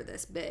murder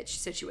this bitch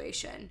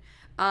situation.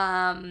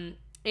 And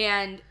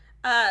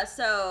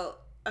so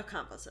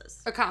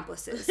accomplices.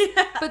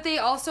 But they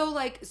also,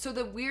 like, so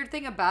the weird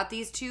thing about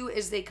these two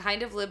is they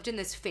kind of lived in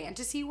this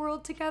fantasy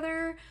world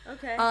together.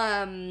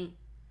 Okay.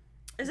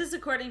 Is this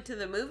according to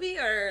the movie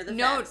or the facts?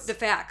 No, the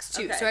facts,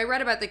 too. Okay. So I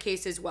read about the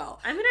case as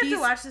well. I'm going to have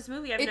to watch this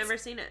movie. I've never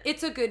seen it.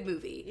 It's a good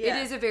movie. Yeah.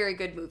 It is a very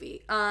good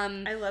movie.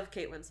 I love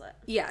Kate Winslet.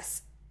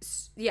 Yes.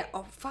 Yeah.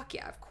 Oh, fuck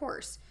yeah, of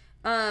course.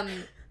 I,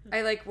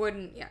 like,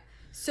 wouldn't, yeah.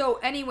 So,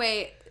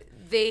 anyway,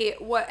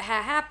 what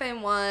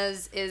happened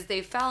is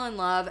they fell in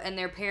love, and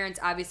their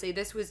parents, obviously,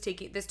 this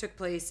took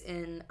place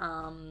in,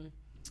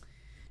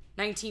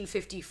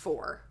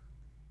 1954.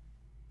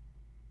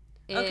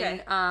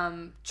 Okay.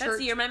 That's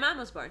the year my mom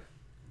was born.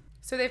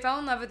 So they fell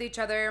in love with each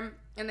other,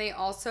 and they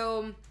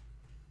also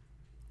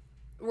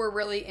were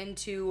really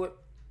into,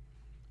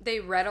 they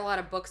read a lot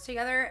of books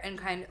together and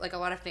kind of like a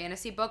lot of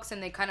fantasy books,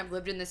 and they kind of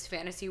lived in this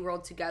fantasy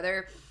world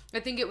together. I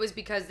think it was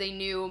because they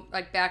knew,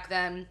 like, back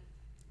then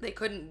they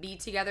couldn't be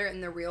together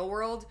in the real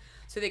world,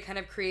 so they kind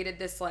of created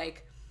this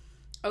like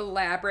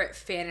elaborate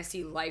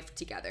fantasy life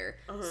together.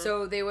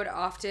 So they would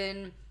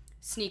often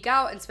sneak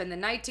out and spend the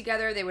night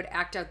together. They would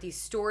act out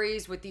these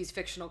stories with these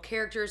fictional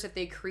characters that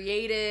they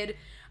created.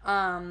 It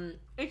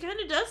kind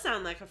of does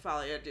sound like a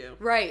folie à deux.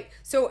 Right.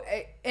 So,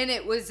 and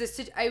it was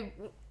this,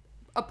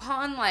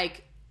 upon,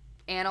 like,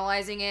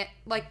 analyzing it,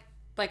 like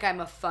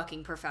I'm a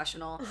fucking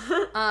professional.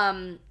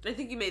 I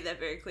think you made that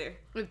very clear.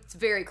 It's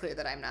very clear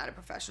that I'm not a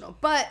professional.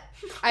 But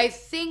I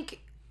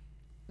think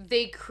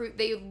they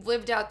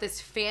lived out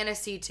this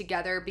fantasy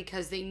together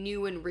because they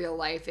knew in real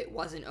life it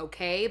wasn't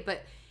okay,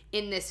 but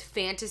in this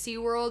fantasy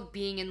world,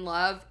 being in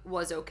love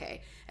was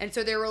okay. And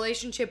so their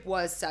relationship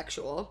was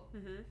sexual.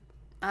 Mm-hmm.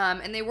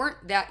 And they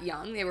weren't that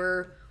young. They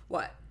were,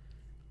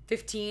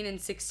 15 and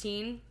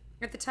 16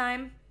 at the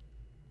time?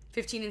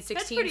 15 and 16.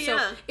 That's pretty so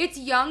young. It's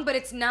young, but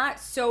it's not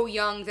so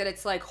young that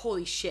it's like,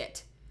 holy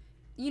shit.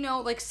 You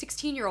know, like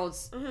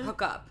 16-year-olds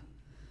hook up.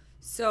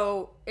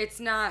 So it's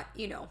not,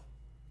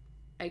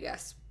 I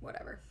guess,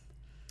 whatever.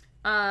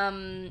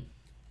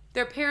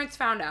 Their parents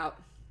found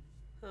out.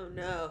 Oh,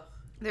 no.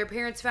 Their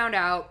parents found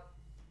out,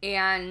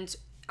 and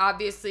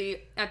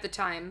obviously, at the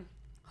time,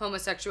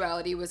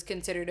 homosexuality was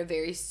considered a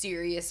very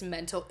serious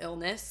mental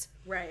illness.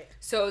 Right.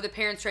 So the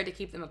parents tried to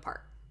keep them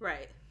apart.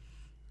 Right.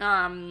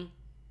 And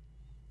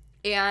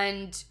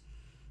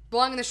the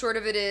long and the short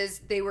of it is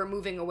they were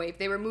moving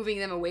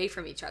them away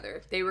from each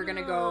other. They were going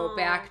to go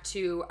back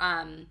to,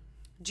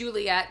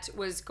 Juliet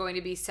was going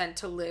to be sent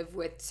to live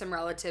with some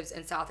relatives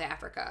in South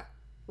Africa.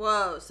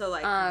 Whoa, so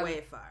like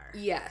way far.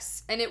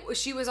 Yes. And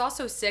she was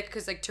also sick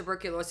because like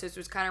tuberculosis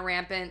was kind of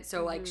rampant.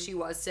 So like she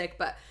was sick,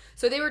 but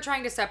so they were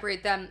trying to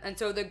separate them. And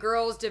so the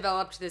girls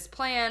developed this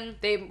plan.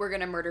 They were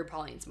going to murder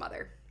Pauline's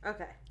mother.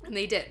 Okay. And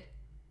they did.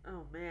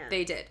 Oh man.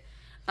 They did.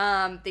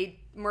 They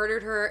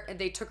murdered her and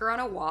they took her on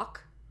a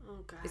walk. Oh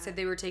god. They said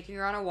they were taking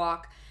her on a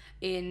walk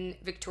in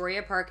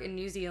Victoria Park in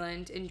New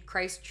Zealand, in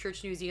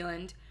Christchurch, New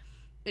Zealand.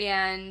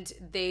 And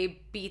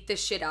they beat the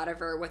shit out of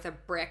her with a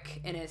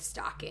brick in a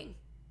stocking.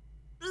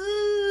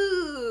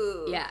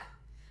 Ooh. Yeah.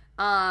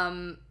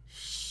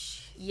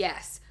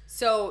 Yes.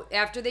 So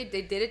after they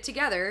did it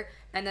together,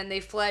 and then they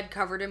fled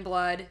covered in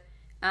blood,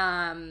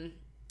 and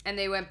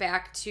they went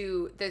back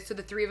to so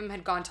the three of them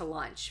had gone to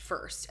lunch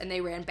first, and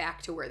they ran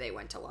back to where they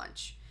went to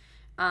lunch.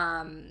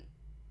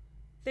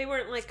 They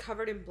weren't like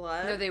covered in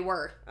blood? No, they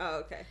were.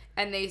 Oh, okay.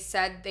 And they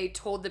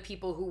told the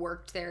people who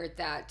worked there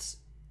that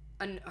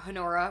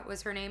Honora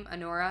was her name,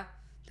 Honora,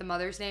 the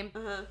mother's name.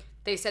 Uh-huh.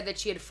 They said that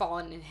she had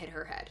fallen and hit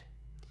her head.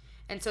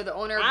 And so the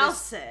owner of I'll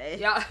say.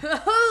 Yeah.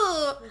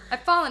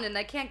 I've fallen and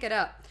I can't get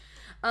up.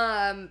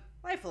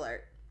 Life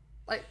alert.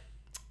 Like,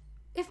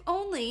 if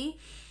only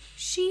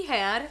she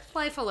had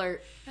Life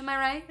Alert. Am I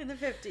right? In the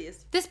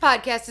 50s. This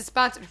podcast is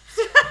sponsored.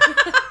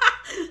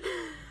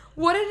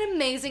 What an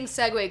amazing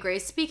segue,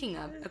 Grace. Speaking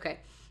of, okay.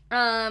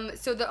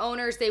 So the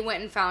owners, they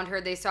went and found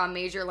her. They saw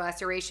major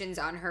lacerations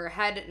on her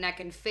head, neck,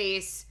 and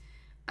face.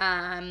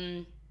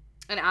 And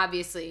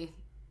obviously,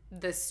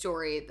 the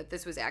story that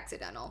this was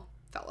accidental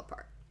fell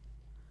apart.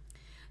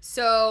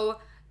 So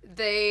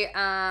they,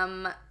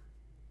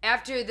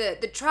 after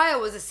the trial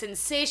was a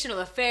sensational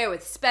affair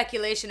with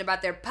speculation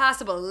about their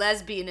possible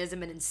lesbianism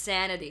and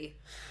insanity.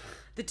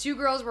 The two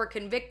girls were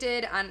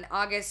convicted on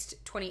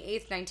August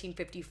 28th,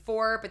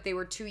 1954, but they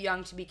were too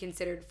young to be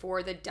considered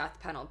for the death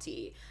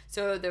penalty.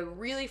 So the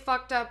really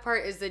fucked up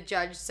part is the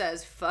judge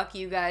says, fuck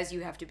you guys, you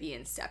have to be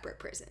in separate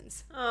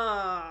prisons.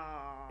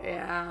 Oh.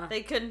 Yeah.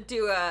 They couldn't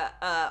do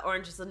a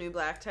Orange is the New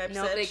Black type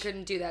No, they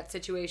couldn't do that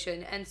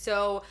situation. And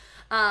so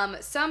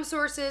some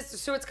sources,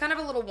 so it's kind of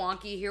a little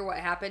wonky here what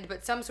happened,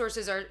 but some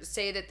sources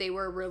say that they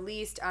were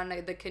released on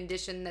the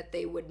condition that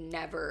they would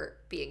never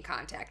be in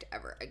contact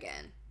ever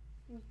again.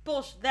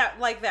 Bullshit. That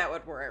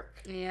would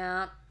work.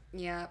 Yeah.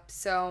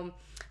 So,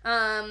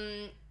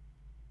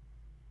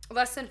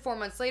 Less than 4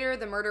 months later,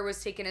 the murder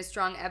was taken as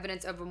strong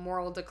evidence of a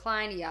moral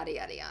decline, yada,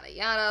 yada, yada,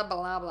 yada,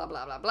 blah, blah,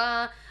 blah, blah,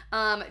 blah.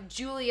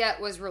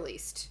 Juliet was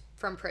released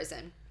from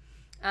prison.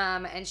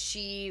 And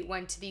she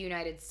went to the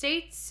United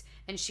States,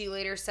 and she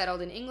later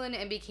settled in England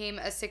and became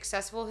a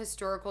successful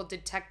historical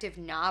detective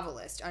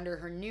novelist under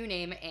her new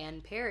name,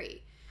 Anne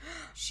Perry.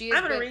 I'm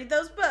going to read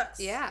those books.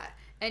 Yeah.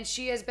 And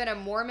she has been a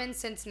Mormon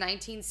since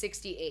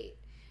 1968.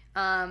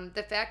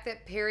 The fact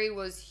that Perry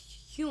was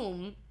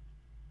Hume...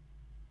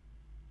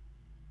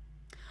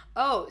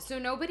 Oh, so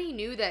nobody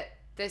knew that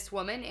this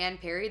woman, Anne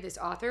Perry, this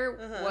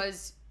author,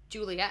 was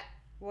Juliet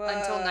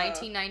until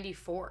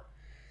 1994.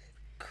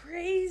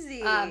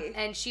 Crazy.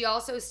 And she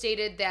also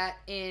stated that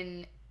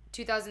in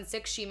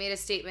 2006, she made a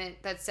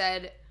statement that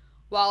said,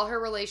 while her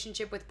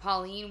relationship with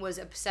Pauline was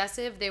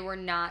obsessive, they were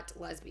not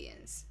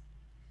lesbians.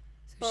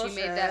 So Bullshit. She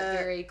made that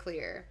very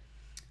clear.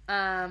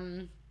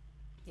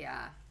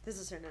 Yeah. This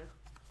is her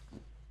now.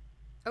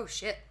 Oh,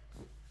 shit.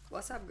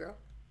 What's up, girl?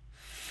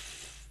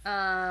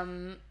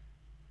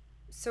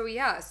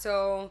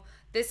 So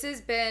this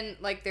has been,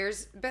 like,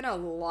 there's been a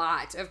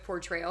lot of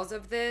portrayals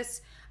of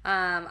this.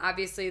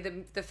 Obviously,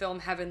 the film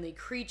Heavenly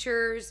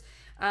Creatures,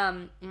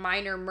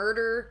 Minor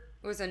Murder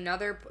was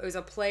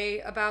a play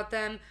about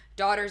them.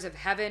 Daughters of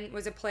Heaven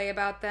was a play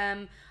about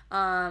them.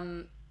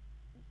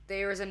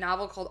 There was a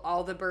novel called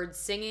All the Birds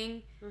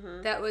Singing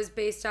that was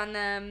based on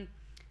them.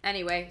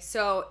 Anyway,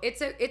 so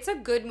it's a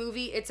good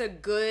movie. It's a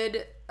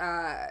good...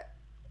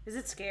 Is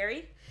it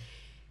scary?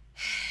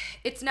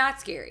 It's not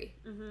scary.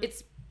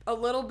 It's a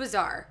little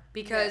bizarre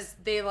because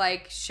they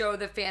like show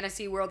the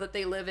fantasy world that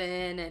they live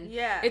in, and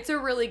it's a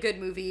really good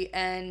movie,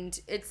 and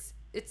it's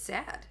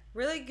sad.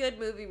 Really good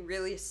movie,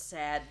 really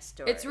sad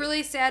story. It's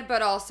really sad,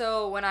 but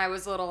also when I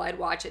was little, I'd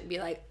watch it and be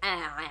like,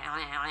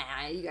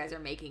 you guys are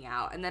making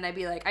out, and then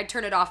I'd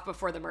turn it off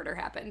before the murder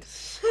happened.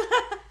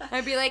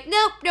 I'd be like,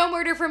 nope, no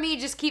murder for me,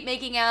 just keep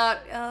making out.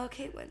 Oh,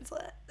 Kate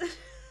Winslet.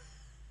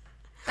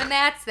 And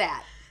that's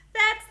that.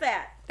 That's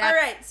that. All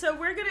right, so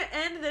we're going to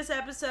end this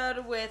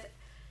episode with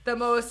the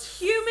most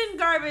human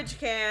garbage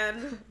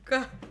can,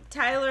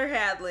 Tyler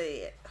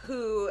Hadley,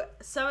 who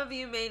some of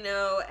you may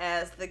know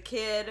as the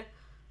kid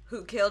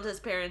who killed his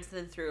parents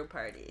then threw a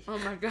party. Oh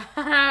my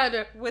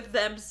god. With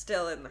them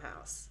still in the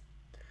house.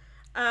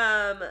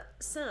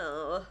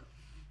 So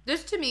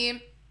this to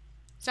me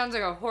sounds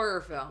like a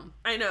horror film.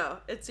 I know.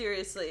 It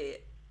is.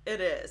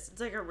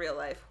 It's like a real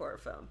life horror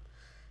film.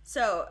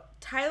 So,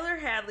 Tyler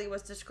Hadley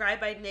was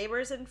described by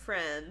neighbors and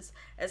friends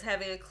as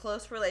having a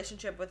close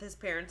relationship with his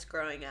parents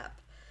growing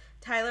up.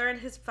 Tyler and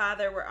his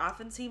father were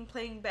often seen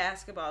playing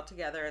basketball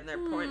together in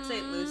their Port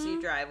St. Lucie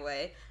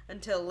driveway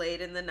until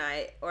late in the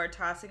night, or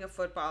tossing a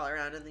football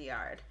around in the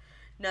yard.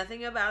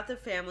 Nothing about the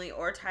family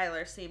or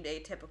Tyler seemed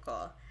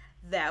atypical.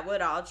 That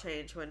would all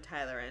change when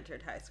Tyler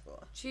entered high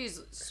school.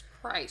 Jesus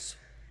Christ.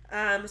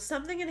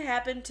 Something had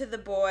happened to the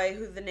boy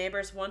who the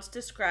neighbors once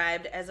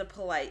described as a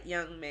polite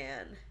young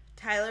man.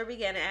 Tyler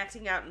began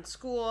acting out in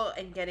school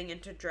and getting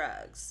into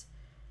drugs.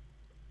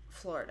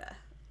 Florida.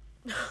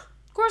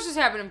 Of course this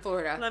happened in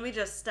Florida. Let me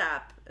just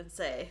stop and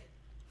say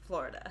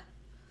Florida.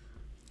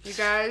 You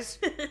guys,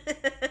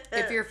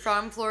 if you're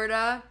from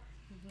Florida...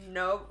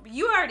 No,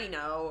 you already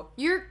know.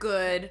 You're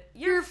good.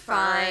 You're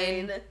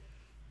fine.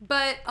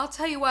 But I'll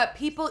tell you what,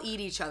 people eat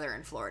each other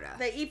in Florida.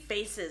 They eat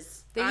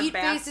faces. They eat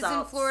faces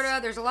in Florida.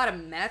 There's a lot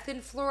of meth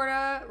in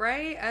Florida,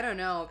 right? I don't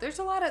know. There's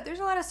a lot of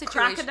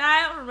situations.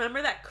 Crocodile,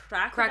 remember that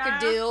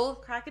crocodile?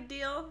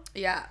 Crocodile.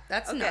 Yeah,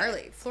 that's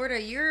gnarly. Florida,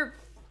 you're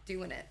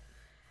doing it.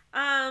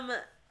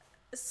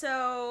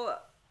 So,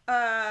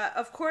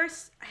 of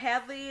course,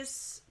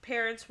 Hadley's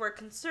parents were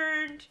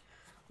concerned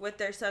with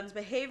their son's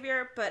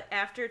behavior, but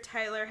after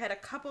Tyler had a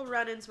couple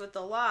run-ins with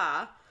the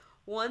law,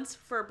 once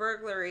for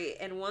burglary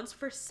and once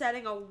for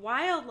setting a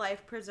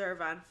wildlife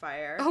preserve on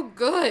fire. Oh,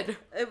 good.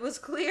 It was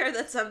clear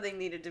that something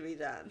needed to be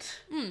done.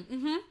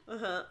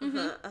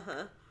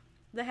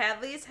 The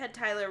Hadleys had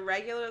Tyler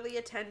regularly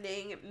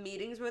attending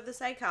meetings with a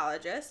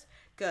psychologist.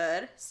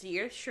 Good. See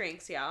your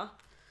shrinks, y'all.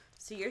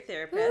 See your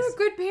therapist.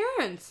 They're good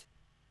parents.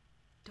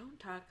 Don't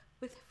talk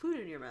with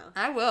food in your mouth.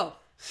 I will.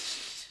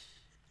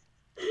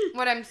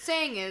 What I'm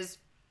saying is,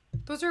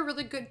 those are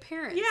really good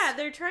parents. Yeah,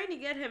 they're trying to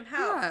get him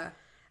help. Yeah.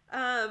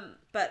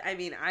 But I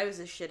mean, I was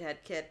a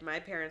shithead kid. My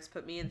parents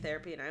put me in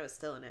therapy and I was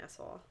still an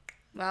asshole.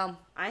 Well,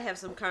 I have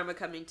some karma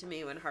coming to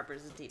me when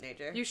Harper's a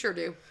teenager. You sure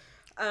do.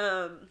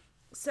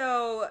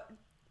 So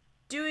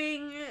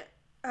doing,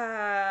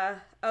 and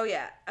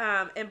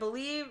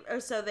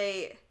so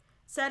they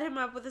set him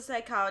up with a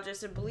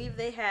psychologist and believed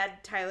they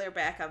had Tyler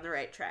back on the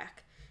right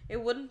track.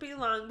 It wouldn't be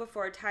long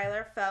before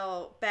Tyler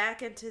fell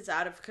back into his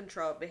out of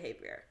control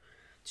behavior.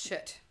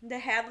 Shit. The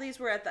Hadleys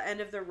were at the end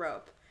of the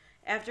rope.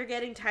 After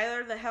getting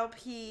Tyler help,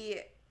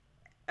 he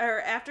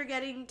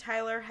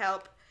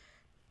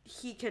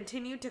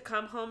continued to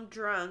come home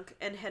drunk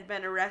and had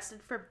been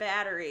arrested for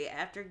battery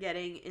after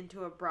getting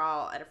into a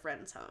brawl at a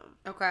friend's home.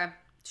 Okay.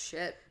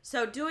 Shit.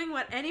 So, doing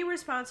what any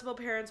responsible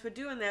parents would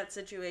do in that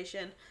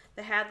situation,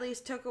 the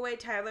Hadleys took away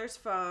Tyler's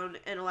phone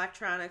and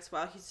electronics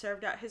while he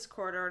served out his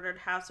court-ordered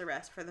house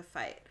arrest for the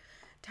fight.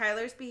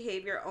 Tyler's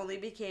behavior only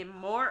became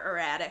more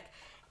erratic,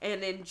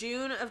 and in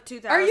June of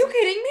 2000... Are you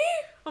kidding me?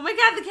 Oh my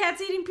god, the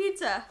cat's eating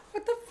pizza.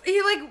 What the...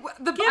 He like...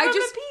 The, Give I him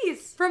just, a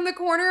piece. From the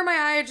corner of my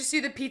eye, I just see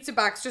the pizza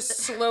box just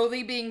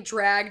slowly being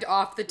dragged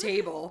off the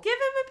table. Give him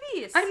a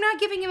piece. I'm not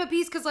giving him a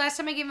piece because last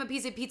time I gave him a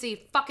piece of pizza,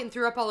 he fucking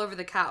threw up all over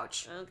the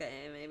couch. Okay,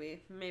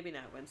 maybe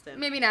not, Winston.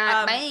 Maybe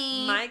not.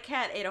 Bye. My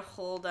cat ate a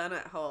whole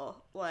donut hole,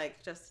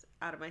 like, just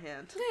out of my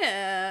hand.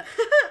 Yeah.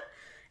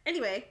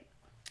 Anyway,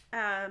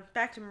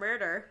 back to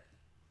murder.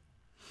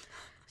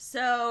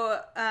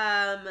 So,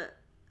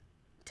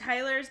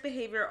 Tyler's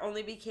behavior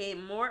only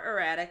became more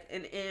erratic,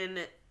 and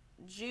in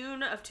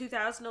June of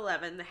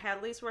 2011, the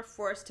Hadleys were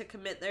forced to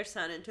commit their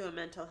son into a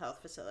mental health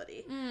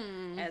facility,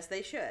 as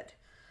they should.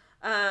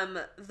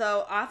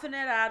 Though often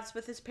at odds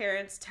with his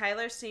parents,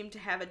 Tyler seemed to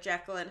have a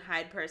Jekyll and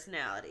Hyde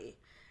personality.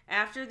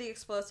 After the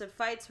explosive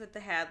fights with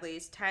the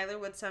Hadleys, Tyler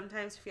would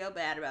sometimes feel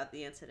bad about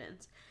the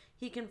incidents.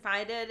 He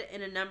confided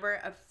in a number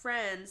of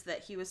friends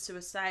that he was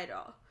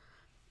suicidal.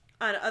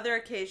 On other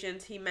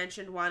occasions, he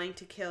mentioned wanting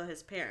to kill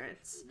his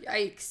parents.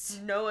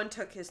 Yikes. No one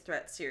took his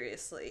threat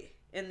seriously.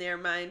 In their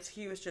minds,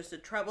 he was just a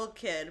troubled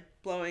kid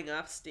blowing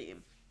off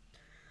steam.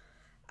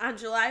 On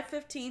July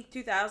 15th,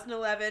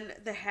 2011,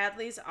 the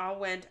Hadleys all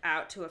went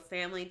out to a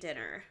family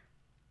dinner.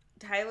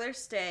 Tyler's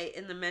stay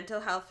in the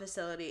mental health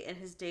facility and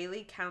his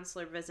daily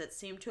counselor visits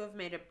seemed to have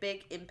made a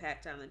big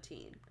impact on the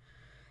teen.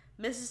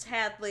 Mrs.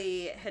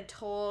 Hadley had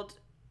told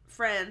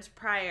friends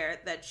prior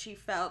that she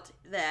felt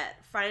that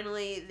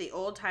finally the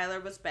old Tyler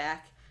was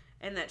back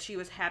and that she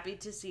was happy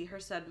to see her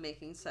son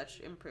making such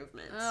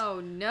improvements. Oh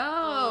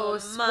no. Oh,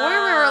 Spoiler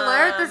Mom.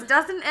 alert, this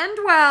doesn't end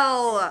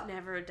well. It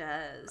never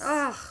does.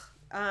 Ugh.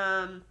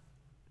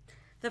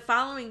 The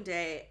following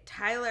day,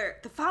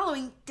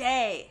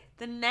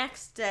 the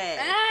next day.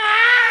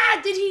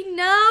 Ah! Did he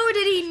know?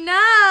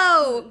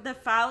 The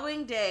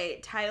following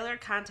day, Tyler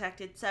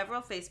contacted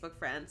several Facebook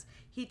friends.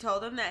 He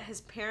told them that his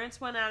parents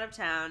went out of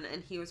town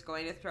and he was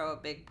going to throw a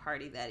big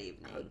party that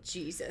evening. Oh,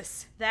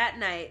 Jesus. That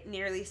night,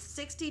 nearly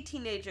 60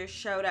 teenagers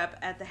showed up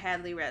at the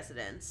Hadley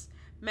residence,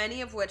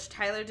 many of which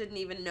Tyler didn't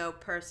even know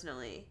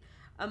personally.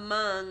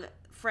 Among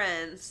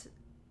friends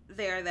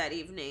there that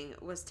evening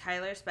was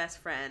Tyler's best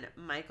friend,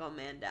 Michael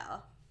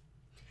Mandel.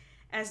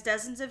 As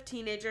dozens of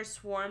teenagers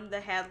swarmed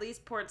the Hadley's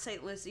Port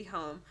St. Lucie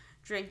home,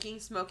 drinking,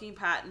 smoking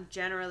pot, and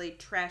generally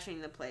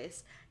trashing the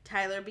place,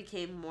 Tyler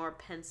became more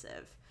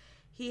pensive.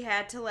 He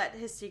had to let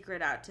his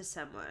secret out to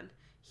someone.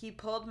 He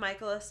pulled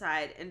Michael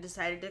aside and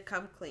decided to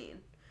come clean.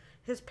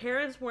 His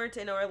parents weren't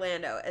in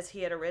Orlando, as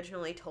he had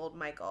originally told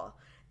Michael.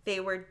 They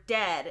were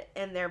dead,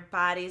 and their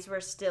bodies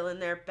were still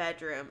in their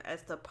bedroom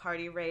as the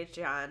party raged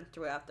on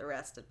throughout the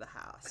rest of the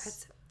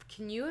house.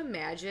 Can you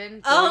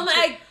imagine? Oh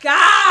my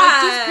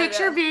god! Like, just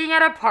picture being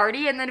at a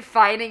party and then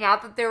finding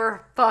out that there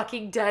were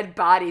fucking dead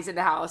bodies in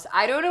the house.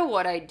 I don't know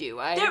what I'd do.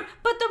 But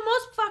the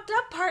most fucked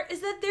up part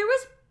is that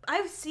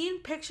I've seen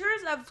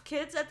pictures of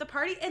kids at the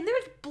party and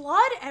there's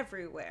blood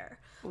everywhere.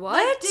 What?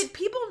 Like, did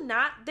people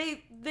not,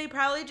 they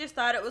probably just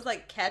thought it was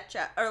like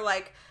ketchup or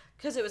like,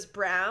 because it was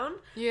brown.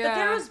 Yeah. But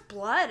there was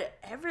blood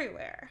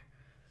everywhere.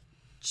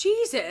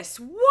 Jesus,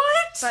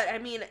 what? But I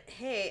mean,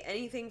 hey,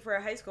 anything for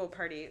a high school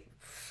party.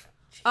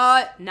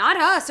 Not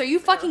us. Are you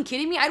fucking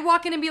kidding me? I'd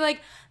walk in and be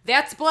like,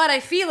 that's blood, I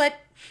feel it.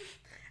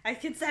 I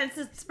can sense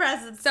its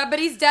presence.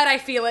 Somebody's dead, I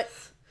feel it.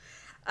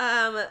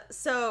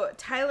 So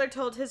Tyler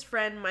told his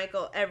friend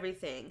Michael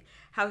everything.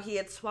 How he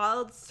had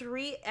swallowed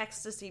 3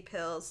 ecstasy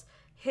pills,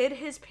 hid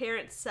his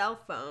parents' cell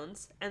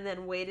phones, and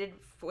then waited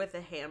with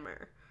a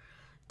hammer.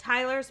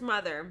 Tyler's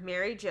mother,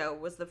 Mary Jo,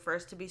 was the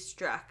first to be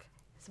struck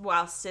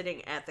while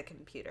sitting at the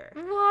computer.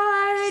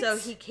 What? So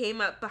he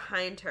came up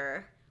behind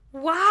her.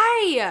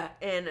 Why?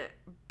 And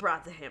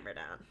brought the hammer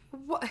down.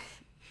 What?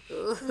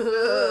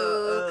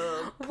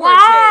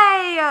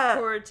 Why?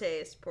 Poor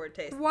taste.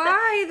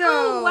 Why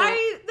though? Oh,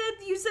 why?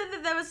 You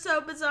said that was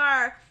so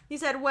bizarre. You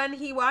said when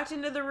he walked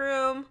into the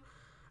room.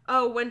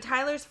 Oh, when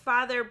Tyler's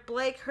father,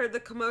 Blake, heard the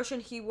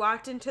commotion, he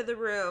walked into the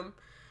room.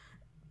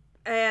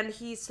 And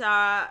he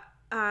saw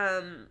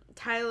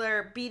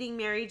Tyler beating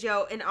Mary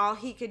Jo, and all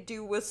he could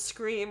do was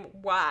scream,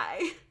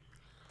 "Why?"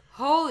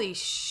 Holy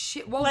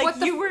shit. Well, like what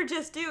the you were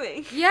just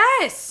doing.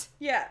 Yes.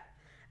 Yeah.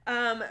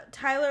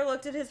 Tyler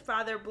looked at his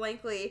father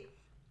blankly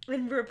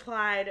and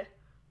replied,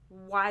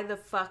 "Why the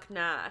fuck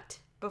not?"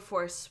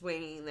 before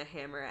swinging the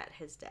hammer at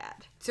his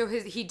dad. So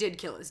he did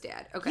kill his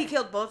dad. Okay. He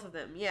killed both of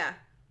them, yeah.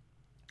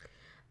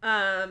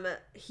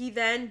 He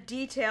then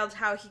detailed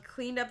how he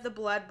cleaned up the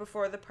blood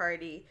before the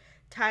party.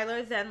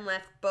 Tyler then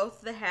left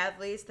both the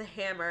Hadleys, the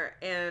hammer,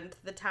 and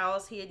the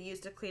towels he had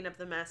used to clean up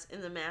the mess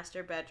in the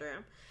master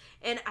bedroom.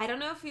 And I don't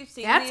know if you've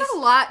seen That's a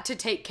lot to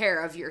take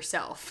care of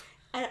yourself.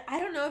 I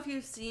don't know if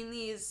you've seen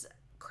these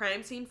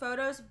crime scene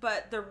photos,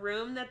 but the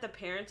room that the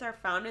parents are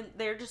found in,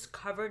 they're just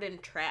covered in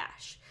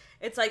trash.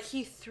 It's like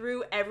he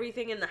threw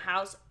everything in the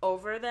house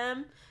over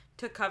them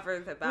to cover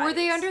the bodies. Were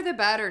they under the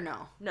bed or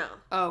no? No.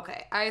 Oh,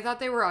 okay. I thought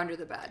they were under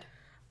the bed.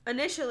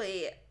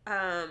 Initially,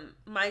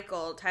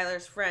 Michael,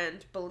 Tyler's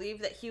friend,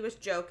 believed that he was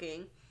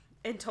joking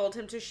and told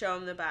him to show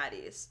him the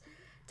bodies.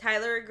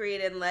 Tyler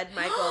agreed and led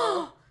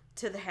Michael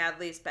to the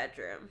Hadley's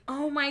bedroom.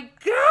 Oh my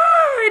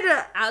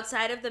god!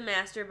 Outside of the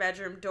master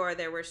bedroom door,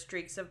 there were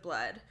streaks of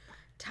blood.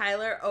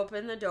 Tyler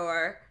opened the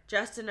door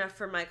just enough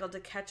for Michael to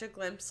catch a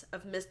glimpse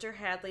of Mr.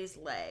 Hadley's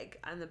leg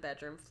on the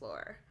bedroom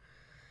floor.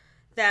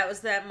 That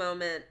was that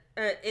moment.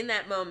 In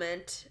that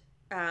moment,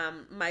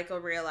 Michael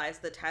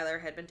realized that Tyler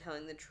had been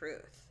telling the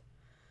truth.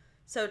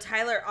 So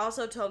Tyler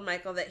also told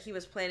Michael that he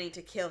was planning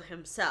to kill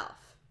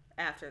himself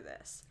after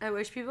this. I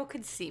wish people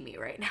could see me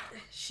right now.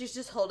 She's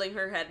just holding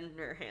her head in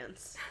her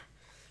hands.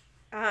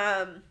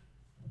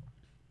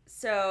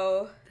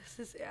 So...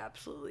 This is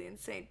absolutely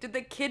insane. Did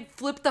the kid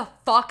flip the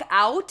fuck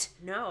out?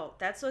 No,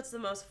 that's what's the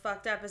most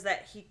fucked up is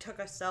that he took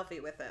a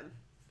selfie with him.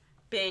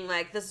 Being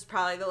like, this is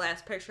probably the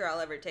last picture I'll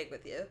ever take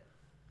with you.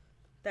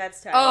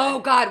 That's Tyler. Oh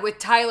god, with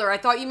Tyler. I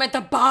thought you meant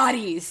the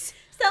bodies.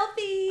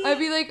 Selfie! I'd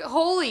be like,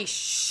 holy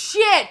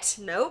shit!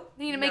 Nope.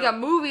 Need to make a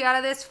movie out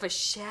of this for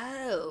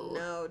show.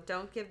 No,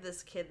 don't give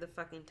this kid the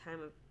fucking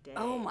time of day.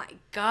 Oh my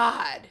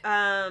god.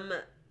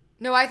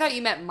 No, I thought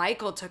you meant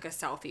Michael took a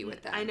selfie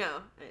with them. I know.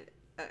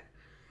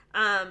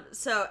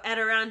 So at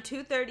around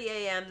 2:30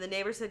 a.m., the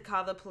neighbors had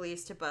called the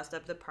police to bust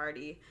up the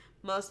party.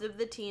 Most of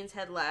the teens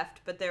had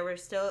left, but there were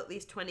still at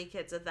least 20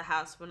 kids at the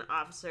house when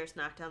officers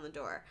knocked on the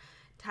door.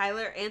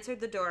 Tyler answered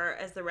the door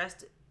as the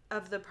rest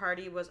of the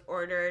party was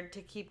ordered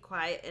to keep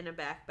quiet in a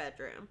back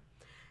bedroom.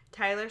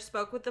 Tyler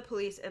spoke with the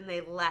police and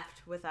they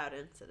left without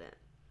incident.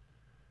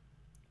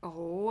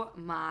 Oh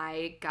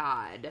my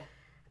god.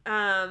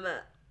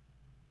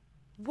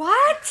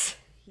 What? What?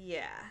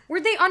 Yeah. Were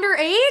they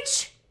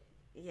underage?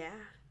 Yeah,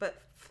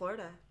 but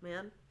Florida,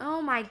 man.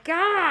 Oh my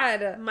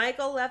god.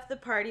 Michael left the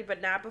party,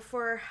 but not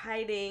before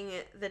hiding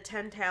the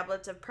 10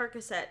 tablets of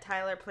Percocet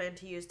Tyler planned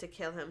to use to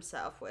kill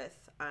himself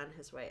with on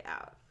his way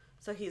out.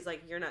 So he's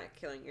like, you're not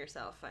killing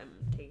yourself, I'm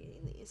taking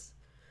these.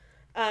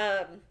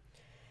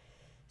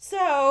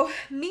 So,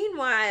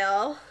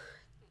 meanwhile,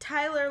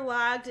 Tyler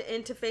logged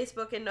into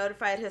Facebook and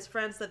notified his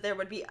friends that there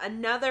would be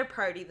another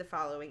party the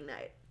following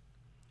night.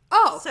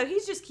 Oh. So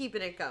he's just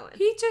keeping it going.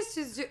 He just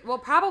is, well,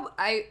 probably,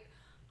 I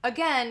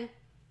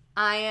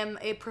am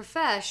a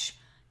profesh.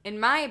 In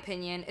my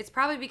opinion, it's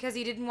probably because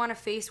he didn't want to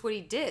face what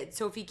he did.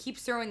 So if he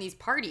keeps throwing these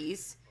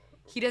parties,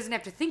 he doesn't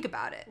have to think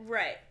about it.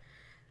 Right.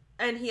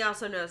 And he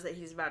also knows that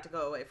he's about to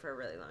go away for a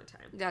really long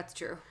time. That's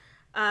true.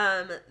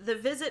 The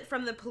visit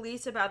from the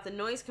police about the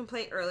noise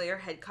complaint earlier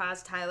had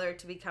caused Tyler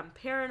to become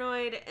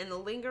paranoid, and the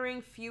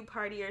lingering few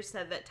partiers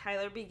said that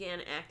Tyler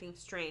began acting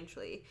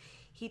strangely.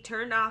 He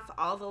turned off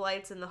all the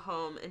lights in the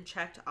home and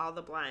checked all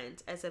the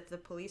blinds, as if the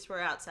police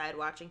were outside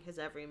watching his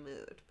every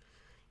mood.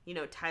 You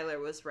know, Tyler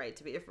was right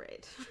to be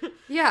afraid.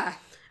 Yeah.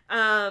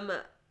 I'm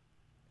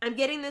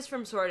getting this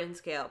from Sword and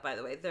Scale, by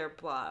the way, their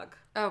blog.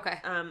 Okay.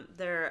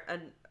 They're a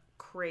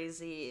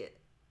crazy,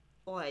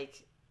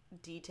 like,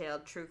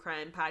 detailed true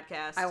crime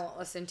podcast. I won't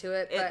listen to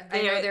it, but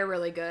I know they're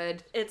really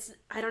good. It's,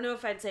 I don't know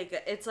if I'd say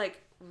good. It's,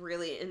 like,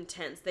 really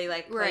intense. They,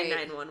 like, play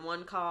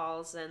 911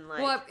 calls and,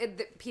 like... Well,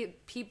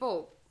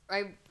 people...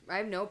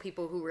 I know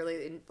people who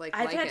really, like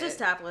I've had it. to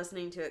stop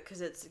listening to it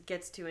because it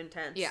gets too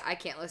intense. Yeah, I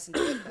can't listen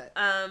to it, but...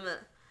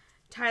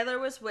 Tyler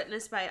was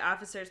witnessed by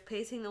officers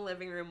pacing the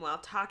living room while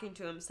talking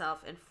to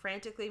himself and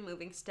frantically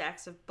moving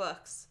stacks of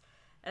books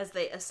as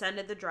they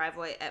ascended the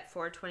driveway at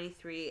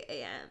 4:23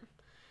 a.m.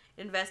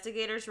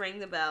 Investigators rang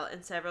the bell,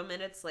 and several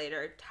minutes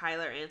later,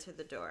 Tyler answered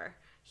the door.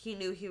 He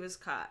knew he was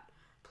caught.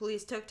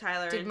 Police took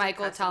Tyler into Did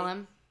Michael custody. tell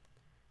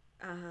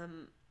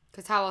him?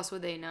 Because how else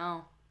would they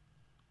know?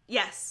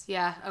 Yes.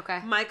 Yeah, okay.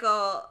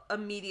 Michael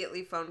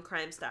immediately phoned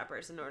Crime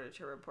Stoppers in order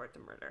to report the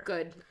murder.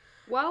 Good.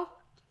 Well,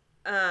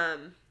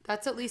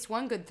 that's at least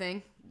one good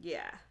thing.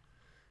 Yeah.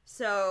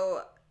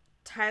 So,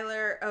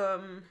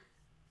 Tyler,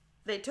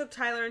 they took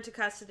Tyler into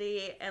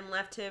custody and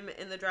left him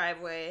in the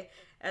driveway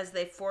as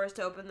they forced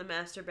open the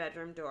master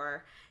bedroom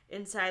door.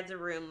 Inside the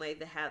room lay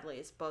the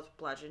Hadleys, both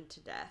bludgeoned to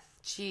death.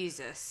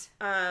 Jesus.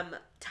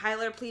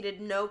 Tyler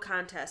pleaded no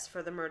contest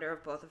for the murder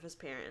of both of his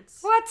parents.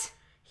 What?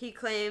 He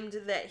claimed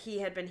that he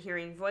had been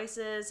hearing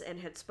voices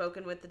and had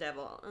spoken with the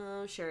devil.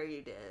 Oh, sure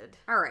you did.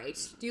 All right.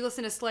 Do you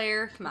listen to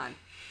Slayer? Come on.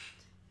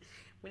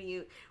 When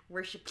you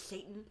worship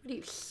Satan? What are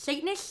you,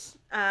 Satanist?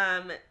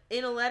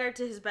 In a letter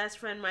to his best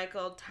friend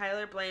Michael,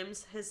 Tyler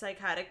blames his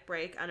psychotic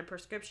break on a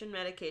prescription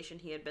medication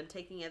he had been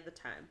taking at the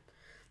time.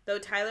 Though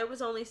Tyler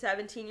was only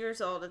 17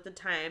 years old at the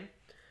time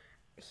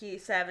he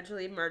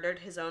savagely murdered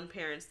his own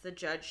parents, the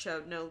judge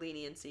showed no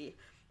leniency.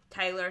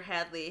 Tyler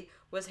Hadley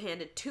was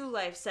handed 2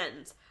 life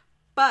sentences.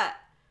 But,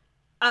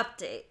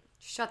 update.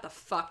 Shut the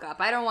fuck up.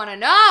 I don't want to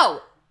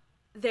know.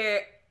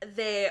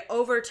 They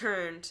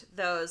overturned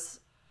those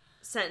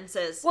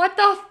sentences. What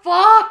the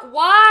fuck?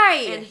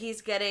 Why? And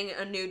he's getting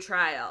a new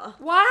trial.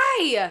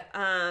 Why?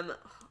 I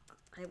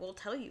will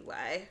tell you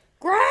why.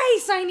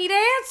 Grace, I need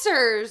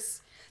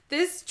answers.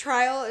 This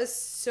trial is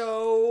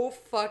so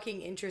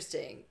fucking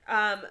interesting.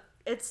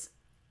 It's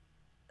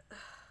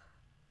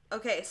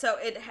okay. So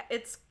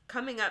it's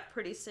coming up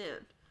pretty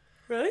soon.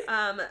 Really?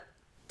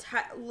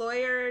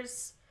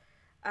 Lawyers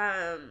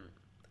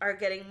are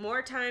getting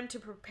more time to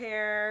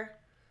prepare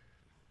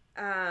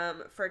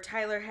for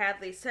Tyler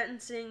Hadley's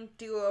sentencing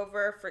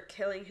do-over for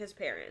killing his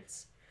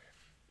parents.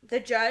 The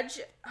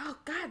judge... Oh,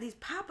 God, these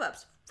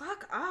pop-ups.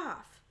 Fuck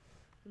off.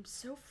 I'm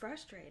so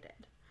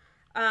frustrated.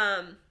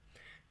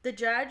 The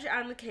judge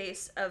on the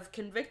case of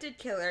convicted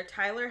killer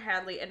Tyler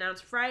Hadley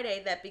announced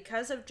Friday that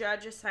because of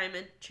judge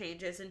assignment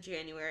changes in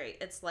January,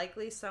 it's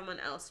likely someone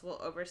else will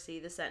oversee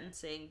the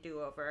sentencing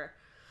do-over.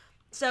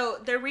 So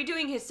they're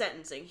redoing his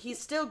sentencing. He's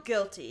still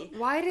guilty.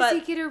 Why does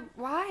he get a...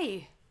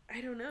 Why?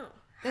 I don't know.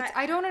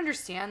 I don't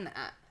understand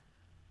that.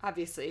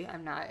 Obviously,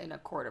 I'm not in a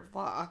court of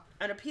law.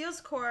 An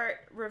appeals court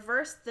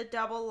reversed the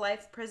double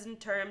life prison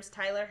terms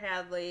Tyler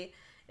Hadley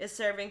is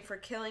serving for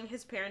killing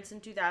his parents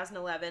in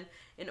 2011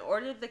 and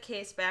ordered the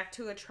case back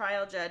to a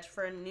trial judge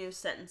for a new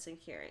sentencing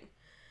hearing.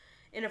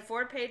 In a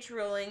 4-page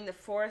ruling, the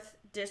 4th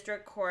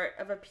District Court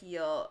of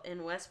Appeal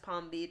in West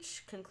Palm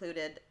Beach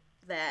concluded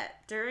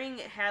that during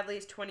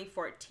Hadley's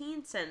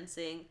 2014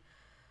 sentencing,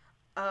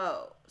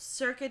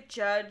 Circuit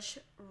Judge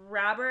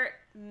Robert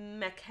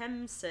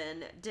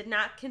McKempson did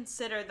not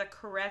consider the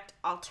correct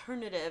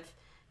alternative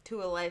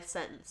to a life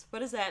sentence. What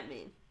does that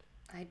mean?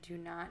 I do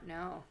not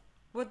know.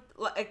 What,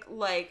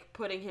 like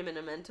putting him in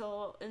a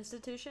mental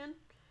institution?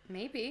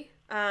 Maybe.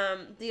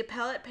 The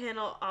appellate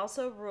panel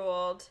also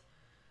ruled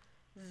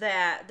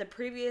that the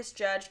previous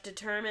judge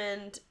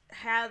determined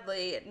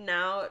Hadley,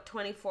 now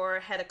 24,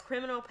 had a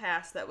criminal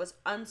past that was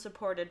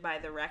unsupported by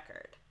the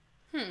record.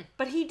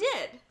 But he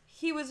did.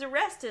 He was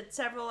arrested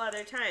several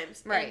other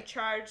times. Right. And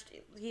charged.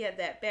 He had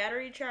that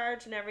battery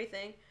charge and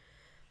everything.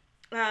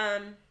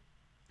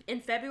 In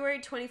February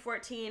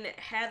 2014,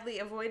 Hadley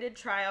avoided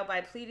trial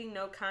by pleading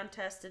no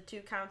contest to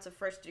 2 counts of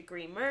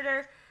first-degree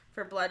murder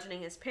for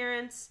bludgeoning his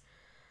parents.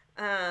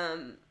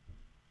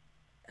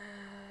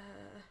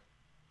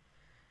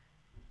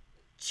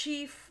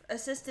 Chief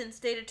Assistant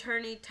State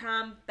Attorney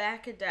Tom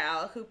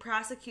Bakadal, who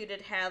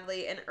prosecuted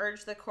Hadley and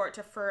urged the court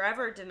to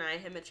forever deny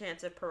him a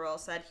chance of parole,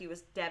 said he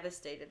was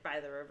devastated by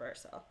the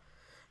reversal.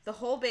 The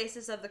whole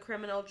basis of the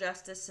criminal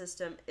justice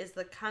system is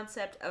the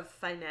concept of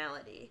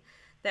finality,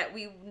 that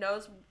we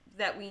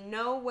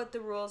know what the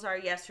rules are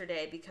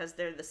yesterday because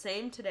they're the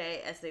same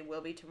today as they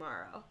will be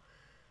tomorrow.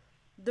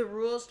 The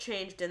rules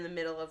changed in the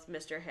middle of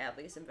Mr.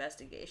 Hadley's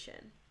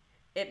investigation.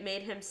 It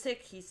made him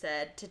sick, he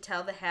said, to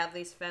tell the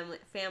Hadley's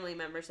family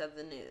members of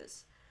the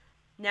news.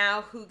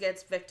 Now who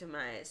gets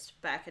victimized,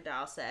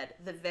 Bakadal said.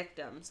 The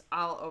victims,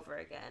 all over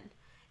again.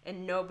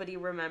 And nobody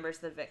remembers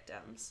the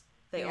victims.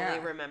 They only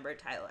remember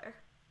Tyler.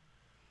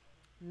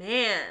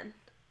 Man.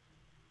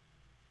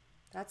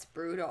 That's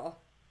brutal.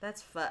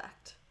 That's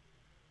fucked.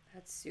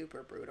 That's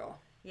super brutal.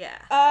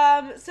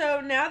 Yeah. So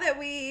now that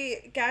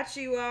we got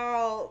you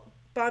all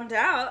bummed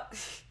out,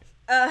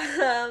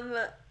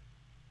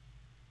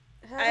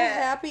 Have a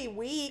happy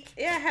week.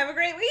 Yeah, have a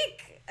great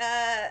week.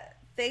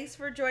 Thanks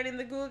for joining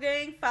the Ghoul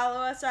Gang. Follow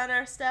us on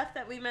our stuff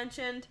that we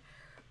mentioned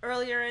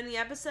earlier in the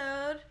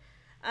episode.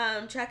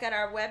 Check out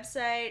our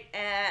website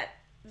at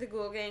the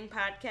Ghoul Gang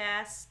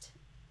Podcast.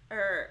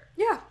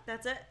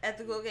 That's it, at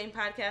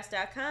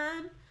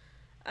theghoulgangpodcast.com.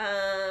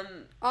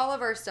 All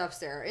of our stuff's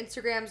there.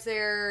 Instagram's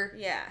there.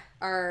 Yeah.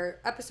 Our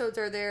episodes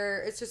are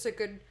there. It's just a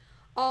good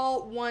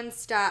all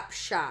one-stop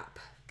shop.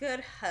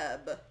 Good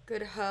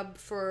hub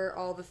For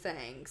all the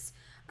things.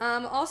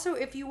 Also,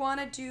 if you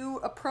want to do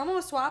a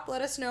promo swap,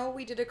 let us know.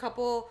 We did a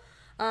couple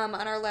on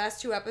our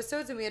last 2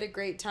 episodes, and we had a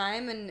great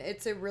time, and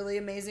it's a really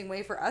amazing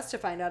way for us to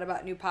find out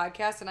about new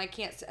podcasts, and I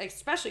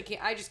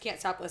just can't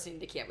stop listening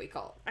to Can't We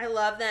Cult. I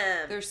love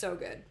them. They're so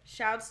good.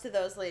 Shouts to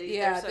those ladies.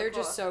 Yeah, they're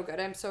cool. Just so good.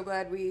 I'm so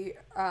glad we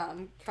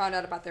found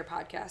out about their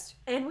podcast.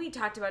 And we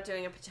talked about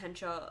doing a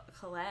potential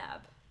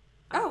collab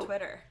on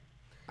Twitter.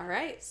 All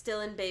right.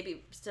 Still in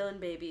baby.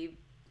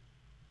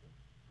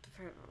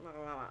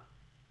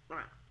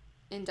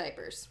 In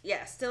diapers.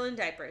 Yeah, still in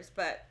diapers,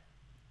 but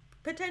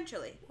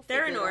potentially.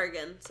 They're in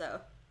Oregon,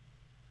 so.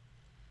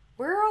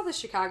 Where are all the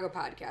Chicago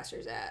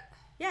podcasters at?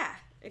 Yeah,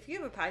 if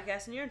you have a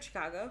podcast and you're in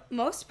Chicago.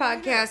 Most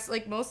podcasts,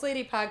 like most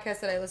lady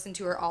podcasts that I listen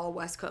to, are all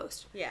West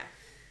Coast. Yeah.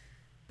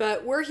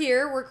 But we're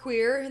here, we're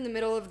queer, in the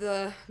middle of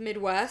the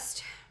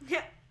Midwest.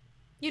 Yeah.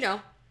 You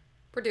know,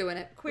 we're doing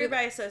it. Queer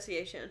by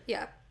association.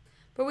 Yeah.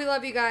 But we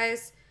love you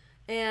guys.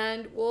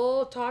 And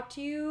we'll talk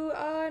to you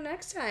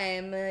next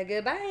time.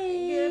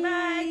 Goodbye.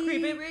 Goodbye.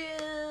 Creep it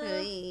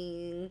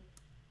real.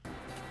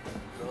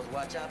 Girls,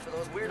 watch out for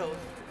those weirdos.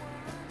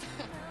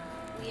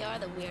 We are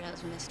the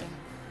weirdos, mister.